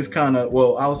Tick is kind of,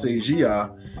 I'll say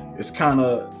Gia is kind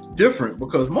of different,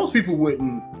 because most people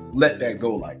wouldn't let that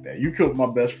go like that. You killed my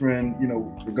best friend,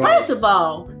 regardless. First of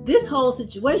all, this whole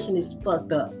situation is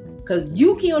fucked up, because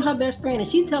you killed her best friend and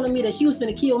she's telling me that she was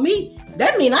finna kill me.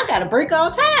 That means I gotta break all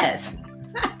ties.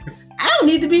 I don't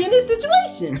need to be in this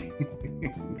situation.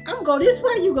 I'm gonna go this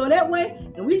way, you go that way,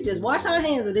 and we just wash our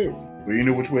hands of this. Well, you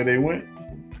know which way they went?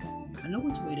 I know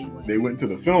which way they went. They went to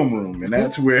the film room, and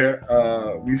that's where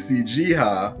we see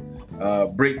Gia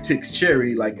break Tick's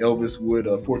cherry like Elvis would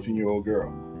a 14-year-old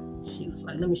girl. She was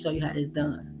like, let me show you how this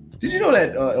done. Did you know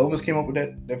that Elvis came up with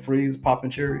that phrase, popping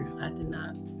cherries? I did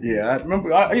not. Yeah, I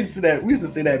remember. I used to say that. We used to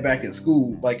say that back in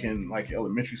school, like in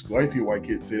elementary school. I used to hear white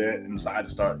kids say that, and so I had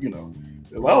to start,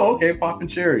 they're like, oh, okay, popping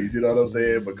cherries. You know what I'm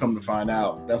saying? But come to find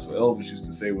out, that's what Elvis used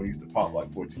to say when he used to pop like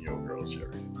 14-year-old girls'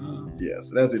 cherries. Yeah,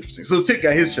 so that's interesting. So Tick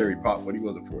got his cherry pop when he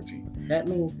wasn't 14. That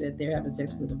means that they're having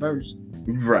sex with a virgin.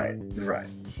 Right.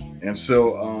 And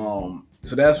so,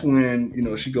 so that's when,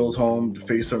 she goes home to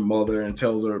face her mother and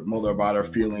tells her mother about her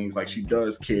feelings, like she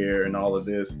does care and all of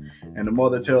this. And the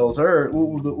mother tells her, what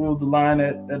was the line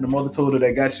that the mother told her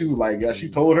that got you? Like, yeah, she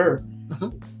told her.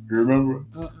 You remember?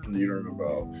 You don't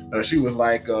remember. She was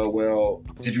like, well,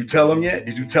 did you tell him yet?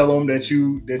 Did you tell him that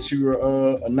you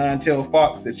were a nine-tailed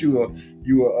fox, that you were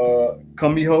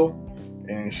Kumiho?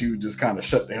 And she would just kind of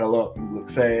shut the hell up and look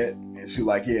sad. And she was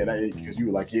like, yeah, because you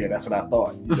were like, yeah, that's what I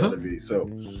thought. You know what I mean? So,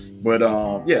 but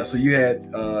so you had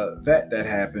that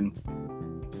happened.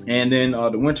 And then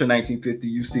the winter 1950,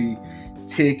 you see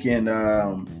Tick and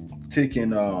I'm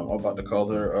about to call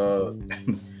her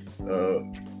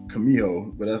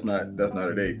Kamiho, but that's not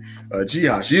her name.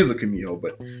 Jiha, she is a Kamiho,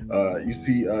 but you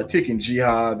see Tick and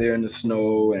Jiha, they're in the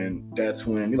snow, and that's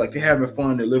when they're having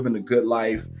fun, they're living a good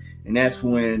life, and that's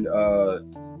when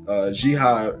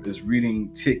Jiha is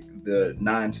reading Tick the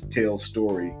nine-tailed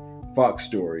story, fox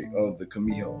story of the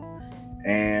Kamiho.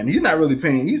 And he's not really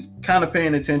he's kind of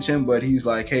paying attention, but he's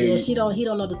like, hey. Yeah, he don't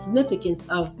know the significance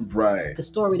of right. the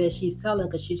story that she's telling,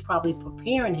 because she's probably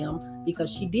preparing him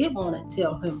because she did want to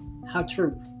tell him her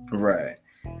truth. Right.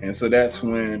 And so that's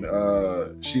when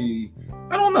she,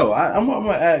 I don't know. I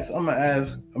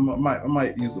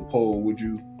might use a poll. Would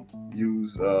you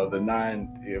use the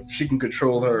nine, if she can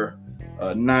control her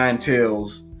nine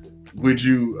tails, would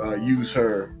you use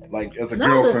her like as a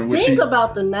girlfriend? The thing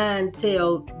about the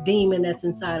nine-tailed demon that's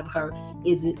inside of her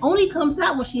is it only comes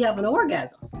out when she have an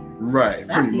orgasm. Right.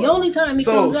 That's the only time he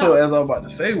comes out. So as I was about to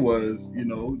say was,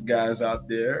 guys out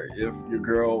there, if your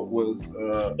girl was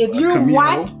if you're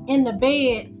whack in the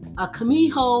bed, a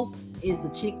Kamiho is a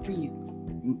chick for you.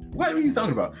 What are you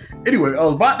talking about? Anyway, I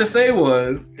was about to say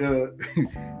was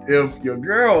if your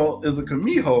girl is a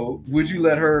Kamiho, would you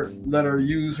let her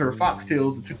use her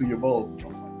foxtails to tickle your balls or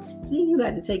something? See, you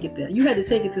had to take it there. You had to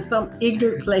take it to some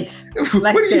ignorant place.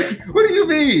 Like what do you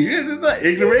mean? It's not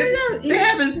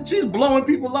ignorant. She's blowing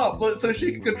people up, but so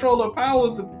she can control her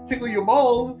powers to tickle your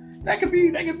balls. That could be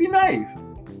nice.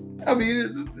 I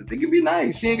mean, it could be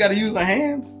nice. She ain't got to use her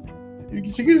hands.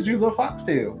 She can just use her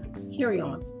foxtail. Carry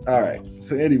on. All right.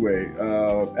 So anyway,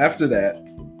 after that,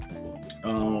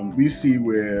 we see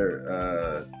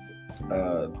where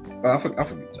I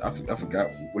forgot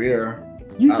where.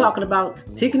 You talking about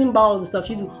ticking balls and stuff.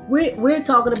 We're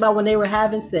talking about when they were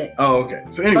having sex. Oh, okay.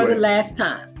 So anyway, for the last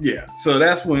time. Yeah. So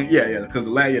that's when, because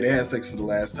they had sex for the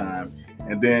last time,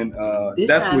 and then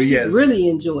that's when he really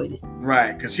enjoyed it.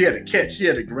 Right, because she had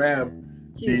to grab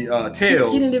the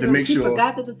tails to make sure. She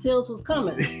forgot that the tails was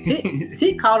coming.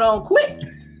 Tick caught on quick.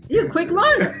 You're a quick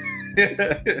learner.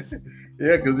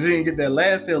 Yeah, because she didn't get that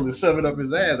last tail to shove it up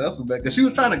his ass. That's what bad. Because she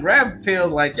was trying to grab the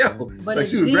tails but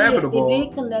she was grabbing the ball. It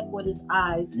did connect with his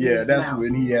eyes. Yeah, that's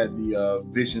when he had the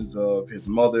visions of his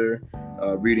mother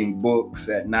reading books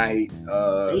at night.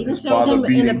 They even showed him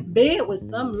in a bed with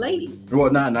some lady. Well,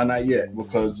 not yet,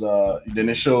 because then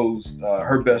it shows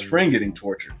her best friend getting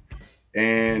tortured.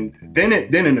 And then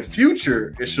in the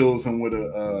future, it shows him with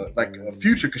a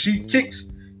future, because she kicks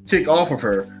Tick off of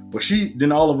her, but she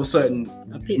then all of a sudden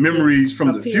memories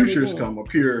from the futures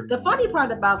appear. The funny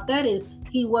part about that is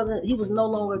he was no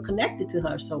longer connected to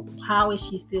her. So how is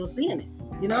she still seeing it?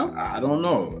 I don't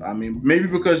know. I mean, maybe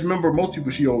because remember, most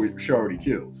people she already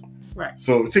kills. Right.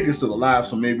 So Tick is still alive.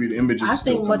 So maybe the images. I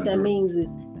think what that means is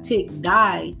Tick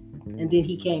died and then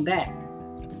he came back.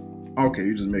 Okay,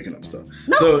 you're just making up stuff.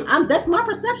 No, that's my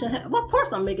perception. Well, of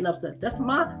course I'm making up stuff. That's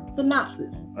my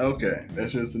synopsis. Okay,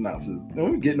 that's your synopsis.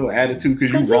 Don't get no attitude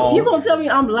because you're wrong. You're going to tell me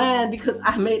I'm lying because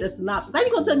I made a synopsis. How you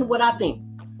going to tell me what I think?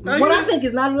 I think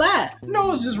is not a lie.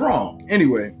 No, it's just wrong.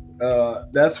 Anyway,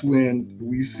 that's when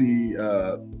we see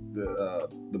the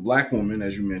black woman,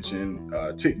 as you mentioned,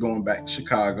 Tick going back to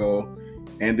Chicago,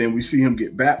 and then we see him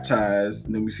get baptized,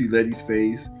 and then we see Letty's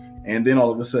face, and then all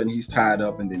of a sudden he's tied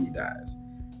up, and then he dies.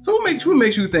 So what makes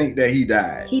you think that he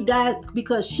died? He died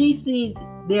because she sees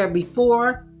there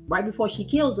right before she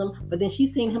kills him, but then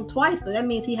she's seen him twice. So that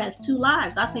means he has two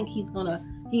lives. I think he's gonna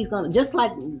just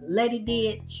like Letty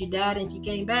did. She died and she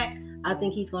came back. I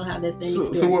think he's gonna have that same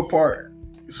experience. So what part?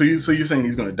 So you're saying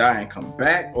he's gonna die and come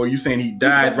back, or you saying he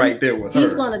died right there with her?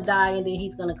 He's gonna die and then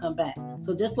he's gonna come back.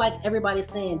 So just like everybody's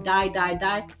saying, die,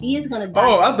 he is gonna die.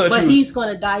 Oh, I thought he's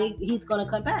gonna die. He's gonna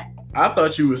come back. I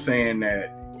thought you were saying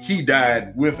that he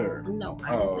died with her. No,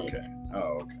 I didn't say that.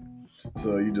 Oh, okay.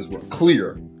 So you just weren't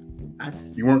clear.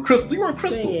 You weren't crystal. You weren't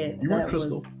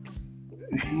crystal.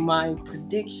 My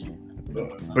prediction.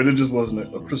 But it just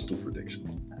wasn't a crystal prediction.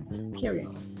 Carry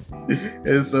on.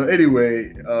 And so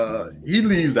anyway, he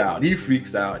leaves out. He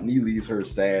freaks out and he leaves her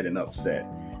sad and upset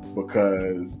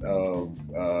because of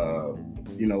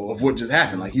of what just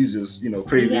happened. Like he's just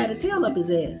crazy. He had a tail up his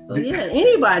ass. So yeah,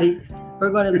 anybody are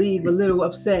gonna leave a little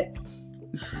upset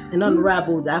and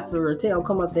unraveled after a tail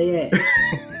come up their ass.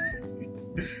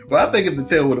 Well, I think if the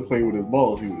tail would have played with his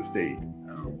balls, he would have stayed.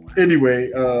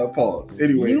 Anyway, pause.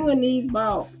 Anyway, you and these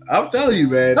balls. I'm telling you,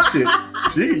 man, shit,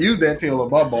 she can use that tail on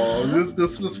my ball. Just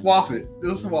swap it.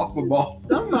 Just swap the ball.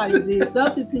 Somebody did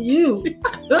something to you.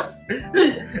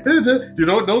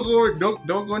 Don't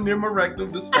go near my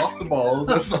rectum. Just swap the balls.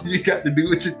 That's something you got to do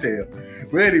with your tail.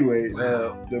 But anyway,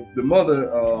 the mother.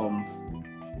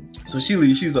 So she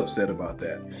leaves. She's upset about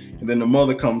that, and then the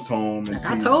mother comes home and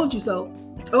I told you so.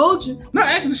 I told you. No,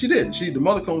 actually, she didn't. The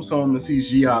mother comes home and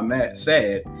sees Jiha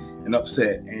sad, and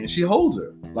upset, and she holds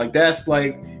her. Like that's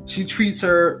like she treats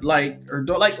her like her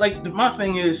daughter. My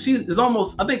thing is she is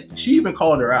almost. I think she even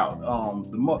called her out.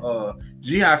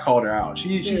 Jihad called her out.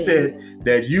 She said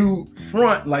that you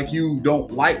front like you don't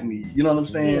like me. You know what I'm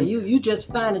saying? Yeah, you just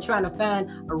trying to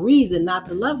find a reason not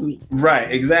to love me.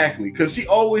 Right, exactly. Because she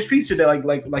always treats you that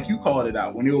like you called it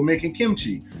out when they were making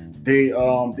kimchi. They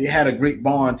had a great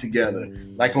bond together.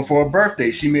 Like for her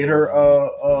birthday, she made her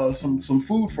some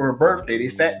food for her birthday. They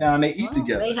sat down, they eat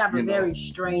together. They have a very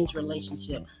strange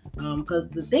relationship. Because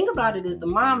the thing about it is the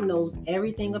mom knows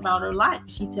everything about her life.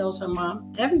 She tells her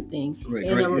mom everything.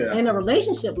 In a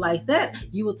relationship like that,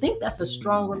 you would think that's a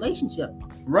strong relationship.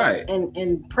 Right. And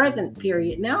in present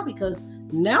period now, because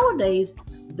nowadays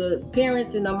the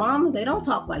parents and the mom, they don't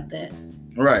talk like that.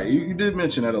 Right. You did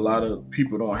mention that a lot of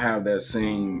people don't have that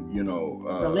same,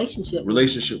 relationship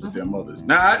with their mothers.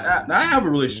 Now I have a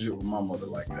relationship with my mother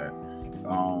like that.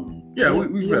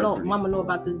 Mama know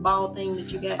about this ball thing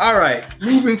that you got. All right,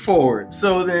 moving forward.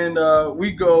 So then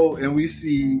we go and we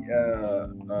see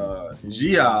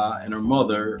Gia and her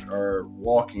mother are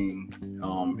walking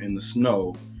in the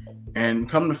snow, and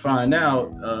come to find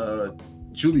out,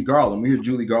 Julie Garland. We hear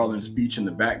Julie Garland's speech in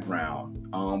the background.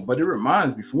 But it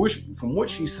reminds me from what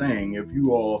she's saying, if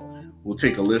you all will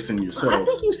take a listen yourself. I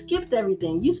think you skipped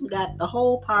everything. You got the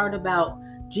whole part about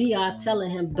Gia telling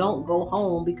him, "Don't go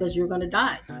home because you're going to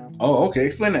die." Oh, okay.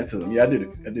 Explain that to them. Yeah, I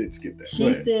did skip that.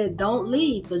 She said, "Don't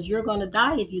leave because you're going to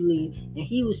die if you leave." And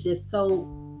he was just so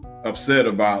upset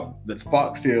about the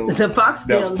foxtail. The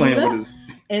foxtail that was playing with his.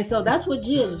 And so that's what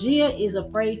Gia is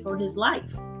afraid for his life.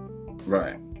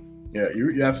 Right. Yeah,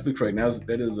 you're absolutely correct. Now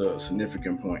that is a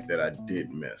significant point that I did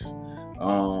miss.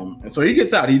 And so he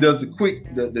gets out. He does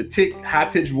the Tick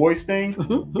high-pitched voice thing.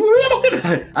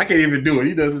 I can't even do it.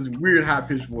 He does this weird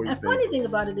high-pitched voice thing. The funny thing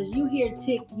about it is you hear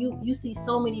Tick, you see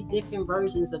so many different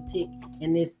versions of Tick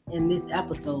in this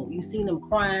episode. You seen him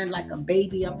crying like a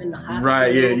baby up in the hospital.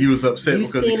 Right, yeah, he was upset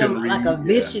because he couldn't read. Like a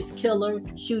vicious killer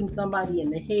shooting somebody in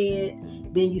the head.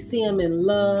 Then you see him in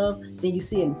love. Then you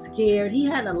see him scared. He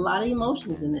had a lot of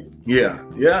emotions in this. Yeah,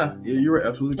 you were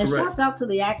absolutely correct. And shouts out to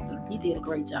the actor. He did a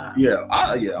great job. They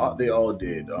all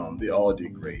did. They all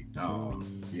did great.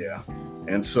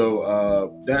 And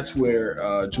so that's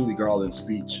where Julie Garland's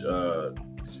speech,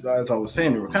 as I was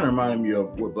saying, it kind of reminded me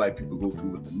of what Black people go through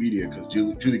with the media, because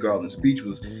Julie Garland's speech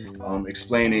was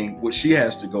explaining what she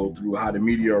has to go through, how the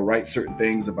media write certain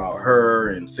things about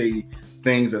her and say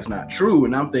things that's not true.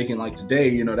 And I'm thinking, like,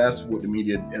 today, that's what the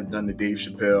media has done to Dave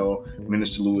Chappelle,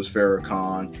 Minister Louis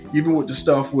Farrakhan, even with the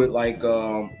stuff with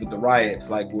with the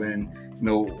riots, like when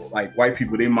like white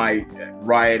people, they might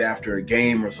riot after a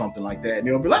game or something like that, and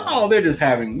they'll be like, oh, they're just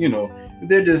having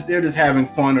they're just having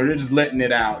fun, or they're just letting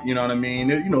it out, you know what I mean?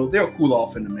 They'll cool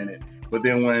off in a minute. But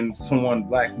then when someone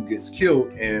Black who gets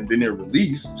killed and then they're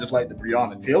released, just like the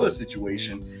Breonna Taylor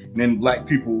situation, and then Black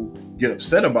people get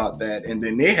upset about that, and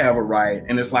then they have a riot,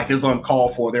 and it's like it's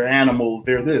uncalled for. They're animals.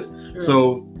 They're this. Sure.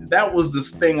 So that was this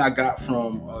thing I got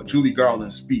from Julie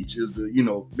Garland's speech, is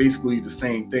basically the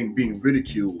same thing, being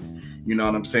ridiculed. You know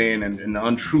what I'm saying, and the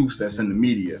untruths that's in the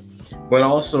media. But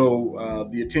also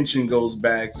the attention goes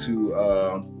back to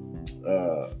I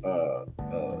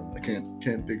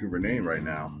can't think of her name right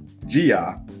now.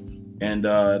 Gia, and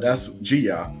that's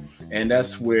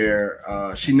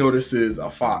where she notices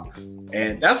a fox,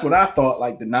 and that's what I thought,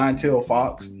 like the nine-tailed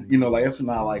fox. Like that's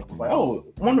when I was like, oh,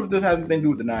 I wonder if this has anything to do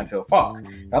with the nine-tailed fox.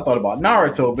 I thought about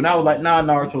Naruto, but I was like, nah,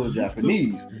 Naruto is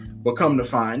Japanese. But come to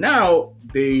find out,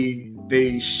 they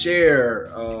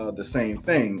share the same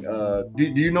thing. Do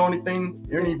you know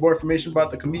any more information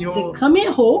about the Kamiho? The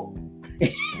Kamiho.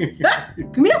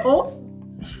 Kamiho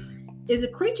is a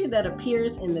creature that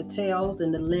appears in the tales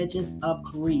and the legends of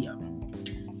Korea,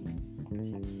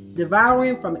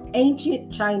 devouring from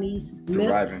ancient Chinese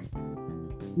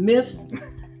myths,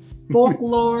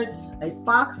 folklores. A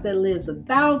fox that lives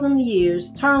 1,000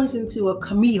 years turns into a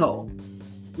Kamiho,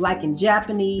 like in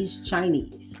Chinese.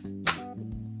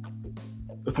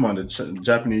 That's about the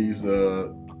Japanese,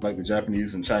 like the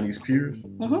Japanese and Chinese peers.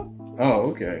 Mm-hmm. Oh,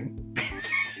 okay.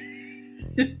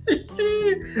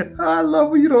 I love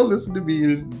when you don't listen to me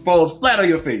and it falls flat on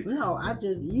your face. No,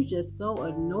 you just so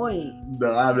annoying.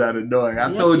 No, I'm not annoying.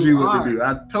 I told you what to do.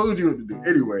 I told you what to do.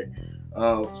 Anyway,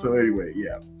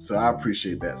 yeah. So I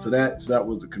appreciate that. So that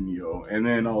was a Kamiho. And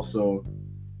then also,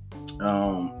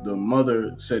 the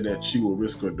mother said that she will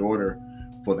risk her daughter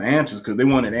for the answers, because they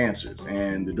wanted answers,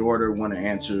 and the daughter wanted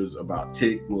answers about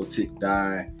Tick. Will Tick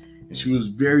die? And she was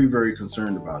very, very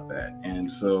concerned about that.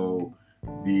 And so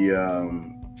the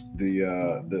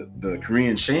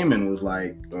Korean shaman was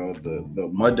like,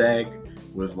 the Mudag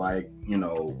was like,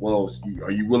 well,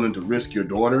 are you willing to risk your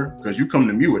daughter? Because you come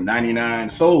to me with 99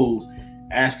 souls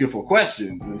asking for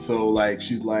questions. And so like,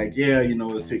 she's like, yeah,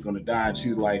 is Tick gonna die? And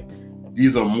she's like,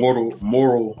 these are mortal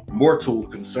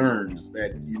concerns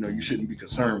that, you shouldn't be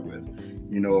concerned with,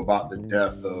 about the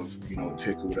death of,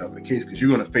 Tick or whatever the case, because you're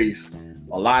going to face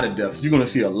a lot of deaths. You're going to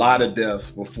see a lot of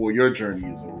deaths before your journey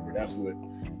is over. That's what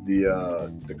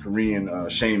the Korean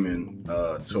shaman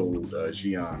told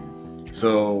Jian.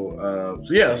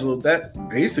 So that's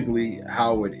basically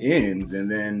how it ends. And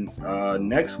then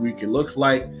next week, it looks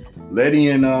like Letty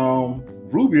and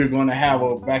Ruby are going to have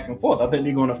a back and forth. I think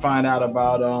they're going to find out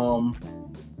about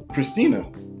Christina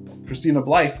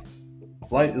Blythe.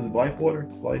 Is it Blythewater?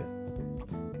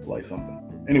 Blythe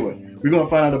something. Anyway, we're going to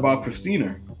find out about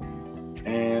Christina,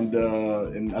 and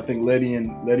I think Letty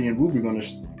and Ruby I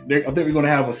think we're going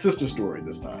to have a sister story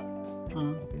this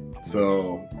time.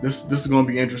 So this is going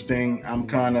to be interesting. I'm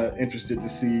kind of interested to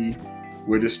see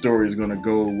where this story is going to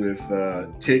go with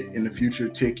Tick in the future.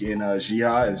 Tick and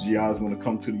Jia, as Jia is going to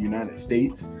come to the United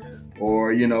States,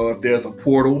 or if there's a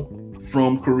portal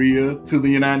from Korea to the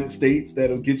United States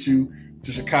that'll get you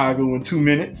to Chicago in 2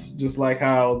 minutes, just like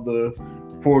how the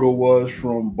portal was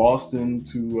from Boston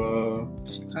to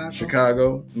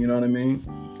Chicago. You know what I mean?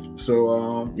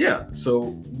 So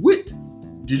So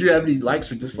did you have any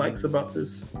likes or dislikes about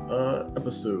this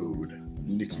episode,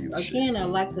 Nikki? Again, I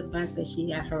like the fact that she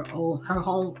got her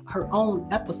own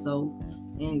episode,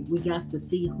 and we got to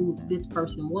see who this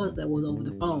person was that was over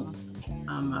the phone.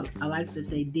 I like that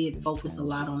they did focus a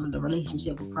lot on the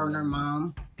relationship with her and her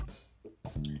mom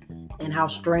and how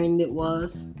strained it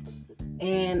was.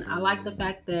 And I like the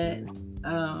fact that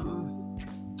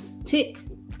Tick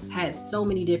had so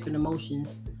many different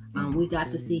emotions. We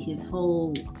got to see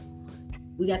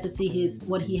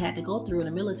what he had to go through in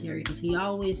the military, because he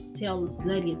always tell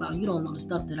Letty about, you don't know the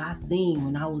stuff that I seen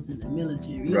when I was in the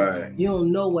military. Right. You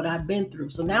don't know what I've been through.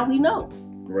 So now we know.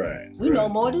 Right. We know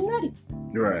more than Letty.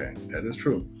 Right. That is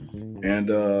true.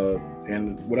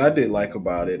 And what I did like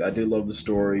about it, I did love the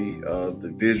story.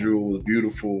 The visual was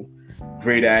beautiful.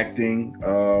 Great acting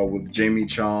with Jamie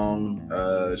Chung.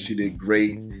 She did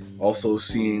great. Also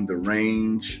seeing the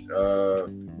range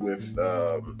with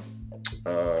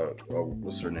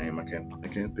what's her name? I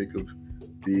can't think of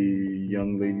the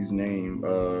young lady's name.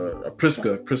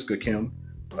 Priska Kim,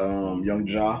 Young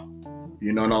Ja.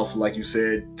 And also like you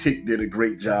said, Tick did a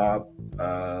great job.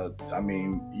 I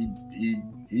mean,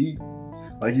 he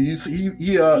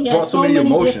brought so many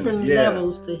emotions. Different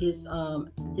levels to his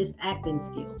acting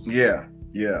skills. Yeah.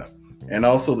 And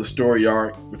also the story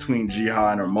arc between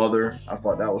Jiha and her mother, I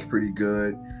thought that was pretty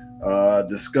good.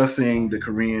 Discussing the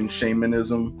Korean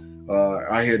shamanism.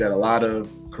 I hear that a lot of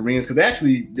Koreans, because they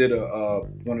actually did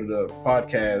one of the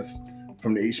podcasts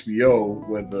from the HBO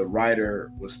where the writer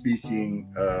was speaking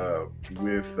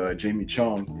with Jamie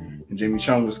Chung, and Jamie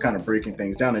Chung was kind of breaking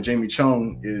things down. And Jamie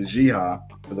Chung is Jiha,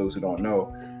 for those who don't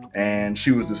know, and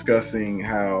she was discussing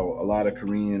how a lot of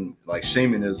Korean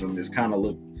shamanism is kind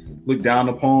of looked down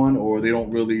upon, or they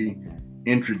don't really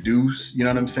introduce, you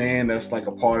know what I'm saying? That's like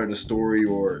a part of the story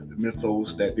or the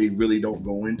mythos that they really don't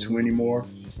go into anymore.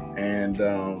 And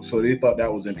so they thought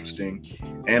that was interesting.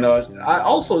 And I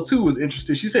also too was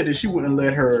interested. She said that she wouldn't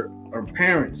let her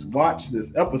parents watch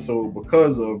this episode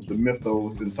because of the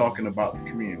mythos and talking about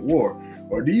the Korean War.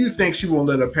 Or do you think she won't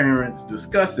let her parents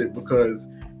discuss it because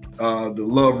the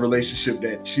love relationship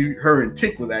that her and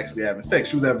Tick was actually having sex?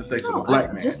 She was having sex with a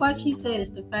black man. Just like she said,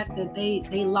 it's the fact that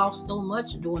they lost so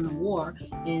much during the war,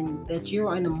 and that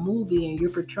you're in a movie and you're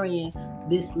portraying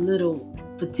this little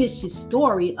fictitious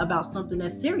story about something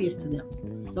that's serious to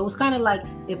them. So it's kind of like,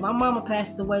 if my mama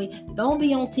passed away, don't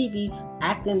be on TV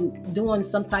doing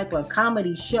some type of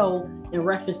comedy show in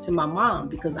reference to my mom,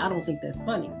 because I don't think that's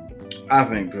funny. I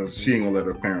think because she ain't gonna let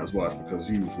her parents watch because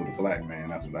he was with a black man.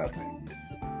 That's what I think.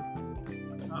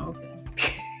 Oh,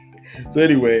 okay. So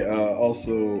anyway,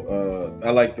 also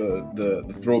I like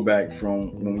the throwback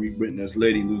from when we witnessed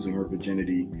Letty losing her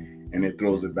virginity, and it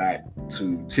throws it back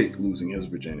to Tick losing his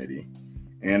virginity.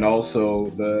 And also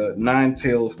the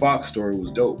Nine-Tailed Fox story was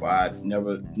dope. I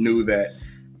never knew that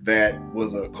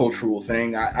was a cultural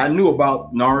thing. I knew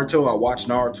about Naruto. I watched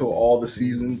Naruto all the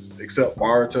seasons except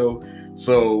Boruto.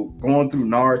 So going through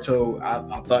Naruto,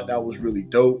 I thought that was really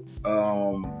dope.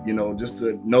 Just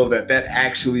to know that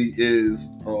actually is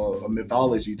a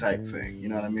mythology type thing. You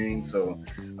know what I mean? So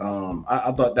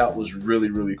I thought that was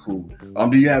really, really cool.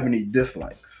 Do you have any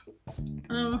dislikes?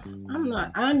 I'm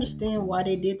not. I understand why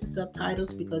they did the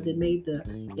subtitles, because it made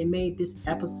this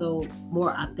episode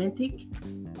more authentic.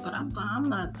 But I'm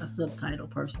not a subtitle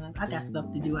person. I got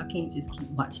stuff to do. I can't just keep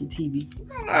watching TV.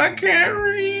 I can't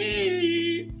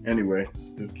read. Anyway,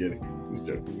 just kidding. Just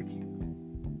joking with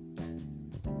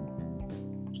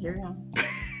you. Carry on.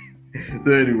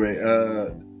 So anyway,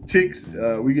 Tic's.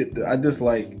 I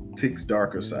dislike Tic's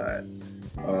darker side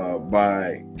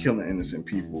by killing innocent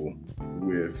people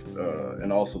with,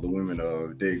 and also the women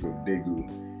of Daegu.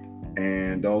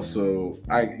 And also,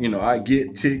 I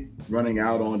get Tic running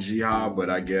out on Jihad, but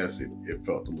I guess it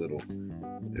felt a little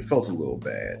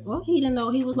bad. Well, he didn't know.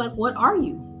 He was like, "What are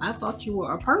you? I thought you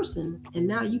were a person, and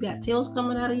now you got tails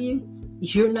coming out of you.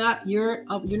 You're not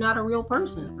a real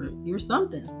person. You're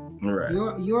something. Right.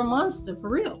 You're a monster for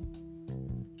real."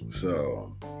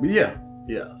 So, but yeah.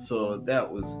 So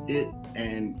that was it.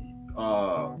 And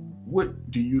what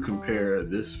do you compare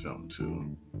this film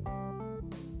to?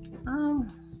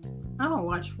 I don't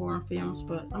watch foreign films,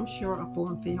 but I'm sure a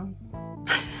foreign film.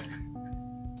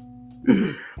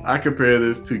 I compare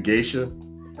this to Geisha.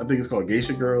 I think it's called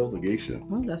Geisha Girls or Geisha.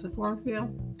 That's a foreign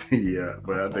film. Yeah,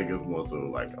 but I think it's more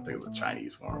so I think it's a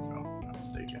Chinese foreign film, if I'm not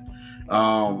mistaken.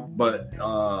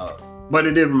 But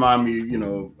it did remind me,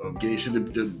 of Geisha,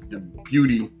 the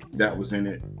beauty that was in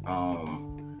it,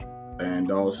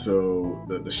 and also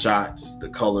the shots, the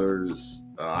colors.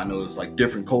 I know it's like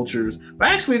different cultures, but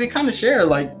actually they kind of share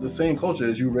like the same culture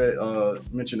as you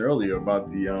mentioned earlier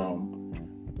about the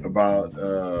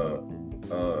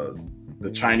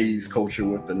Chinese culture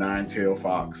with the nine-tailed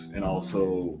fox, and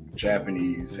also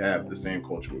Japanese have the same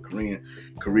culture with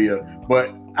Korea.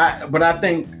 But I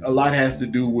think a lot has to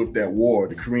do with that war,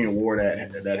 the Korean War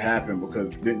that happened,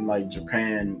 because didn't like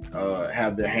Japan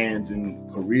have their hands in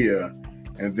Korea,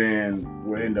 and then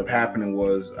what ended up happening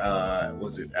was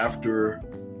it after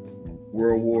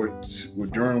World War II,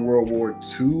 during World War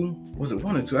II? Was it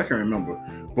 1 or 2? I can't remember.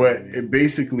 But it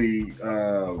basically,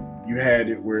 you had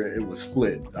it where it was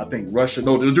split. I think Russia,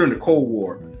 no, it was during the Cold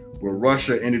War, where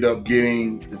Russia ended up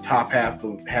getting the top half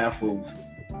of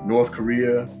North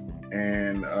Korea,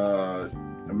 and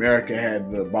America had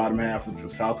the bottom half, which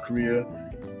was South Korea.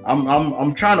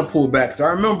 I'm trying to pull back, because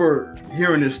I remember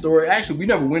hearing this story. Actually, we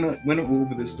never went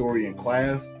over this story in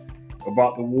class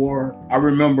about the war. I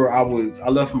remember I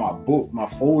left my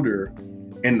folder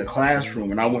in the classroom,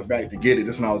 and I went back to get it.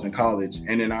 This when I was in college,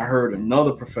 and then I heard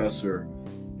another professor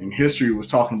in history was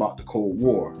talking about the Cold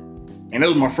War, and it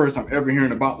was my first time ever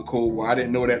hearing about the Cold War. I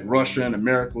didn't know that Russia and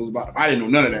America was about. I didn't know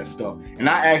none of that stuff, and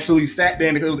I actually sat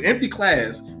down, because it was an empty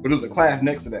class, but it was a class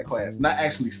next to that class, and I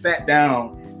actually sat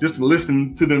down just to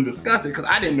listen to them discuss it, because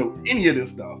I didn't know any of this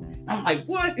stuff. I'm like,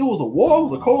 what? It was a war? It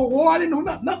was a Cold War? I didn't know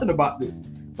nothing about this.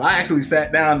 So I actually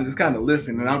sat down and just kind of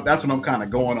listened, and that's what I'm kind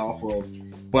of going off of.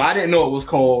 But I didn't know it was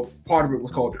called, part of it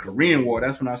was called the Korean War.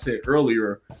 That's when I said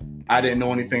earlier, I didn't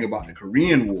know anything about the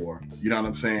Korean War. You know what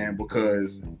I'm saying?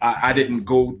 Because I didn't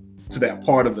go to that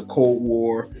part of the Cold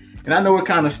War. And I know it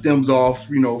kind of stems off,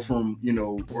 from,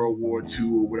 World War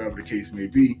II or whatever the case may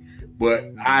be.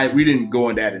 But we didn't go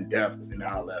in that in depth in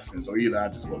our lessons, or either I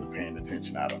just wasn't paying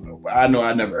attention. I don't know. But I know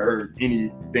I never heard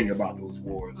anything about those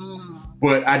wars.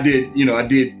 But I did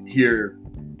hear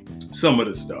some of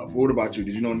the stuff. What about you?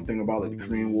 Did you know anything about like the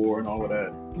Korean War and all of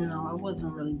that? No, I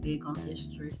wasn't really big on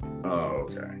history. Oh,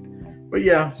 okay. But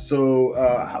yeah, so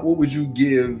what would you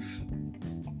give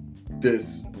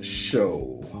this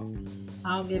show?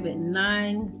 I'll give it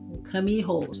 9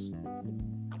 Kamihos.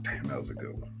 Damn, that was a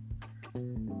good one.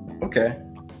 Okay.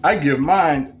 I give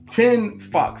mine 10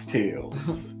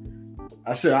 foxtails.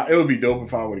 It would be dope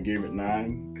if I would have gave it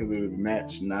 9, because it would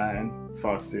match 9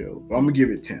 foxtails. But I'm gonna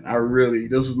give it 10.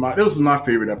 This was my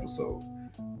favorite episode.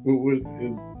 What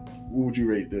would you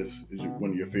rate this? Is it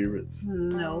one of your favorites?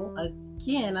 No,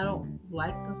 again, I don't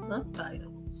like the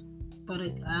subtitles, but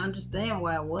I understand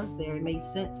why it was there. It made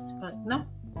sense, but no,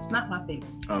 it's not my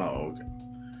favorite. Oh, okay.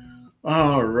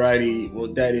 Alrighty. Well,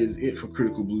 that is it for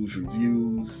Critical Blues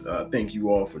Reviews. Thank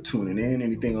you all for tuning in.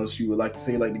 Anything else you would like to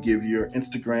say? Like to give your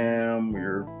Instagram,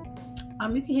 your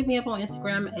you can hit me up on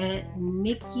Instagram at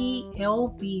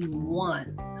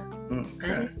NikkiLB1. Okay.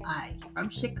 That is from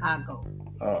Chicago.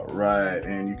 All right,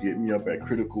 and you can hit me up at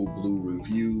Critical Blue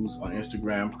Reviews on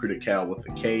Instagram, Critical with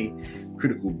a K,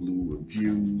 Critical Blue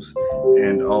Reviews,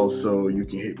 and also you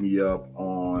can hit me up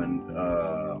on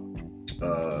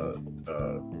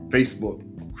Facebook,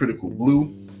 Critical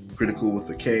Blue, Critical with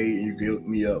a K, and you can look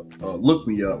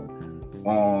me up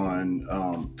on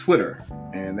Twitter,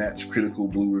 and that's Critical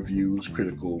Blue Reviews,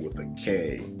 Critical with a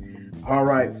K. All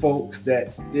right, folks,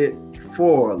 that's it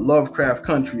for Lovecraft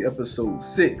Country episode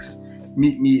 6.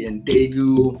 Meet me in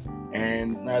Daegu,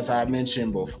 and as I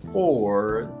mentioned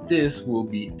before, this will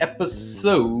be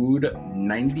episode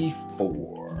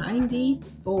 94.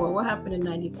 94. What happened in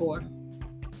 94?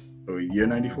 Oh, year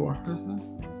 94?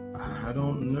 Mm-hmm. I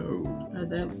don't know.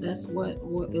 That's what it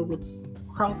was.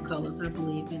 Cross colors, I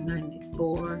believe, in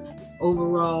 94.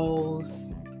 Overalls.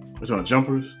 Which one?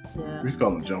 Jumpers? Yeah. We used to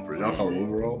call them jumpers. Y'all call them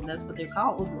overalls? That's what they're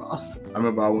called, overalls. I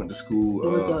remember I went to school.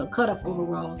 It was the cut-up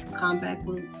overalls, the combat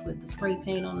boots with the spray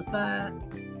paint on the side.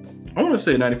 I want to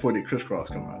say 94 did Crisscross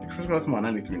come out. Did Crisscross come out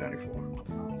 93, 94?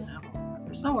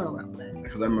 Somewhere around there.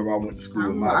 Because I remember I went to school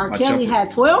with my R. Kelly jumper.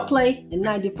 had 12 play in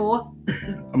 94. I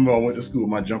remember I went to school with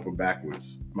my jumper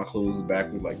backwards. My clothes was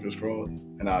backwards like crisscross.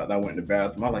 And I went in the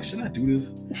bathroom. I was like, should I do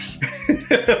this?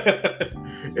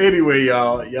 Anyway,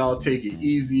 y'all take it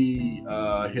easy.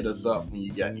 Hit us up when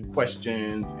you got any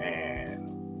questions. And